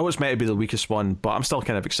that one. I know it's meant to be the weakest one, but I'm still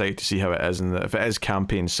kind of excited to see how it is. And if it is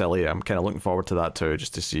campaign silly, I'm kind of looking forward to that too,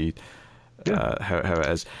 just to see how it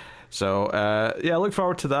is. So, look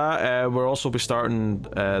forward to that. We'll also be starting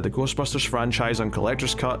the Ghostbusters franchise on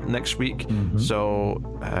Collector's Cut next week. So,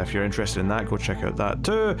 if you're interested in that, go check out that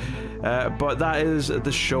too. But that is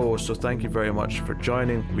the show. So, thank you very much for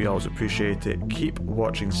joining. We always appreciate it. Keep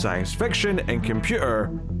watching science fiction and computer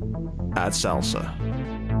at Salsa.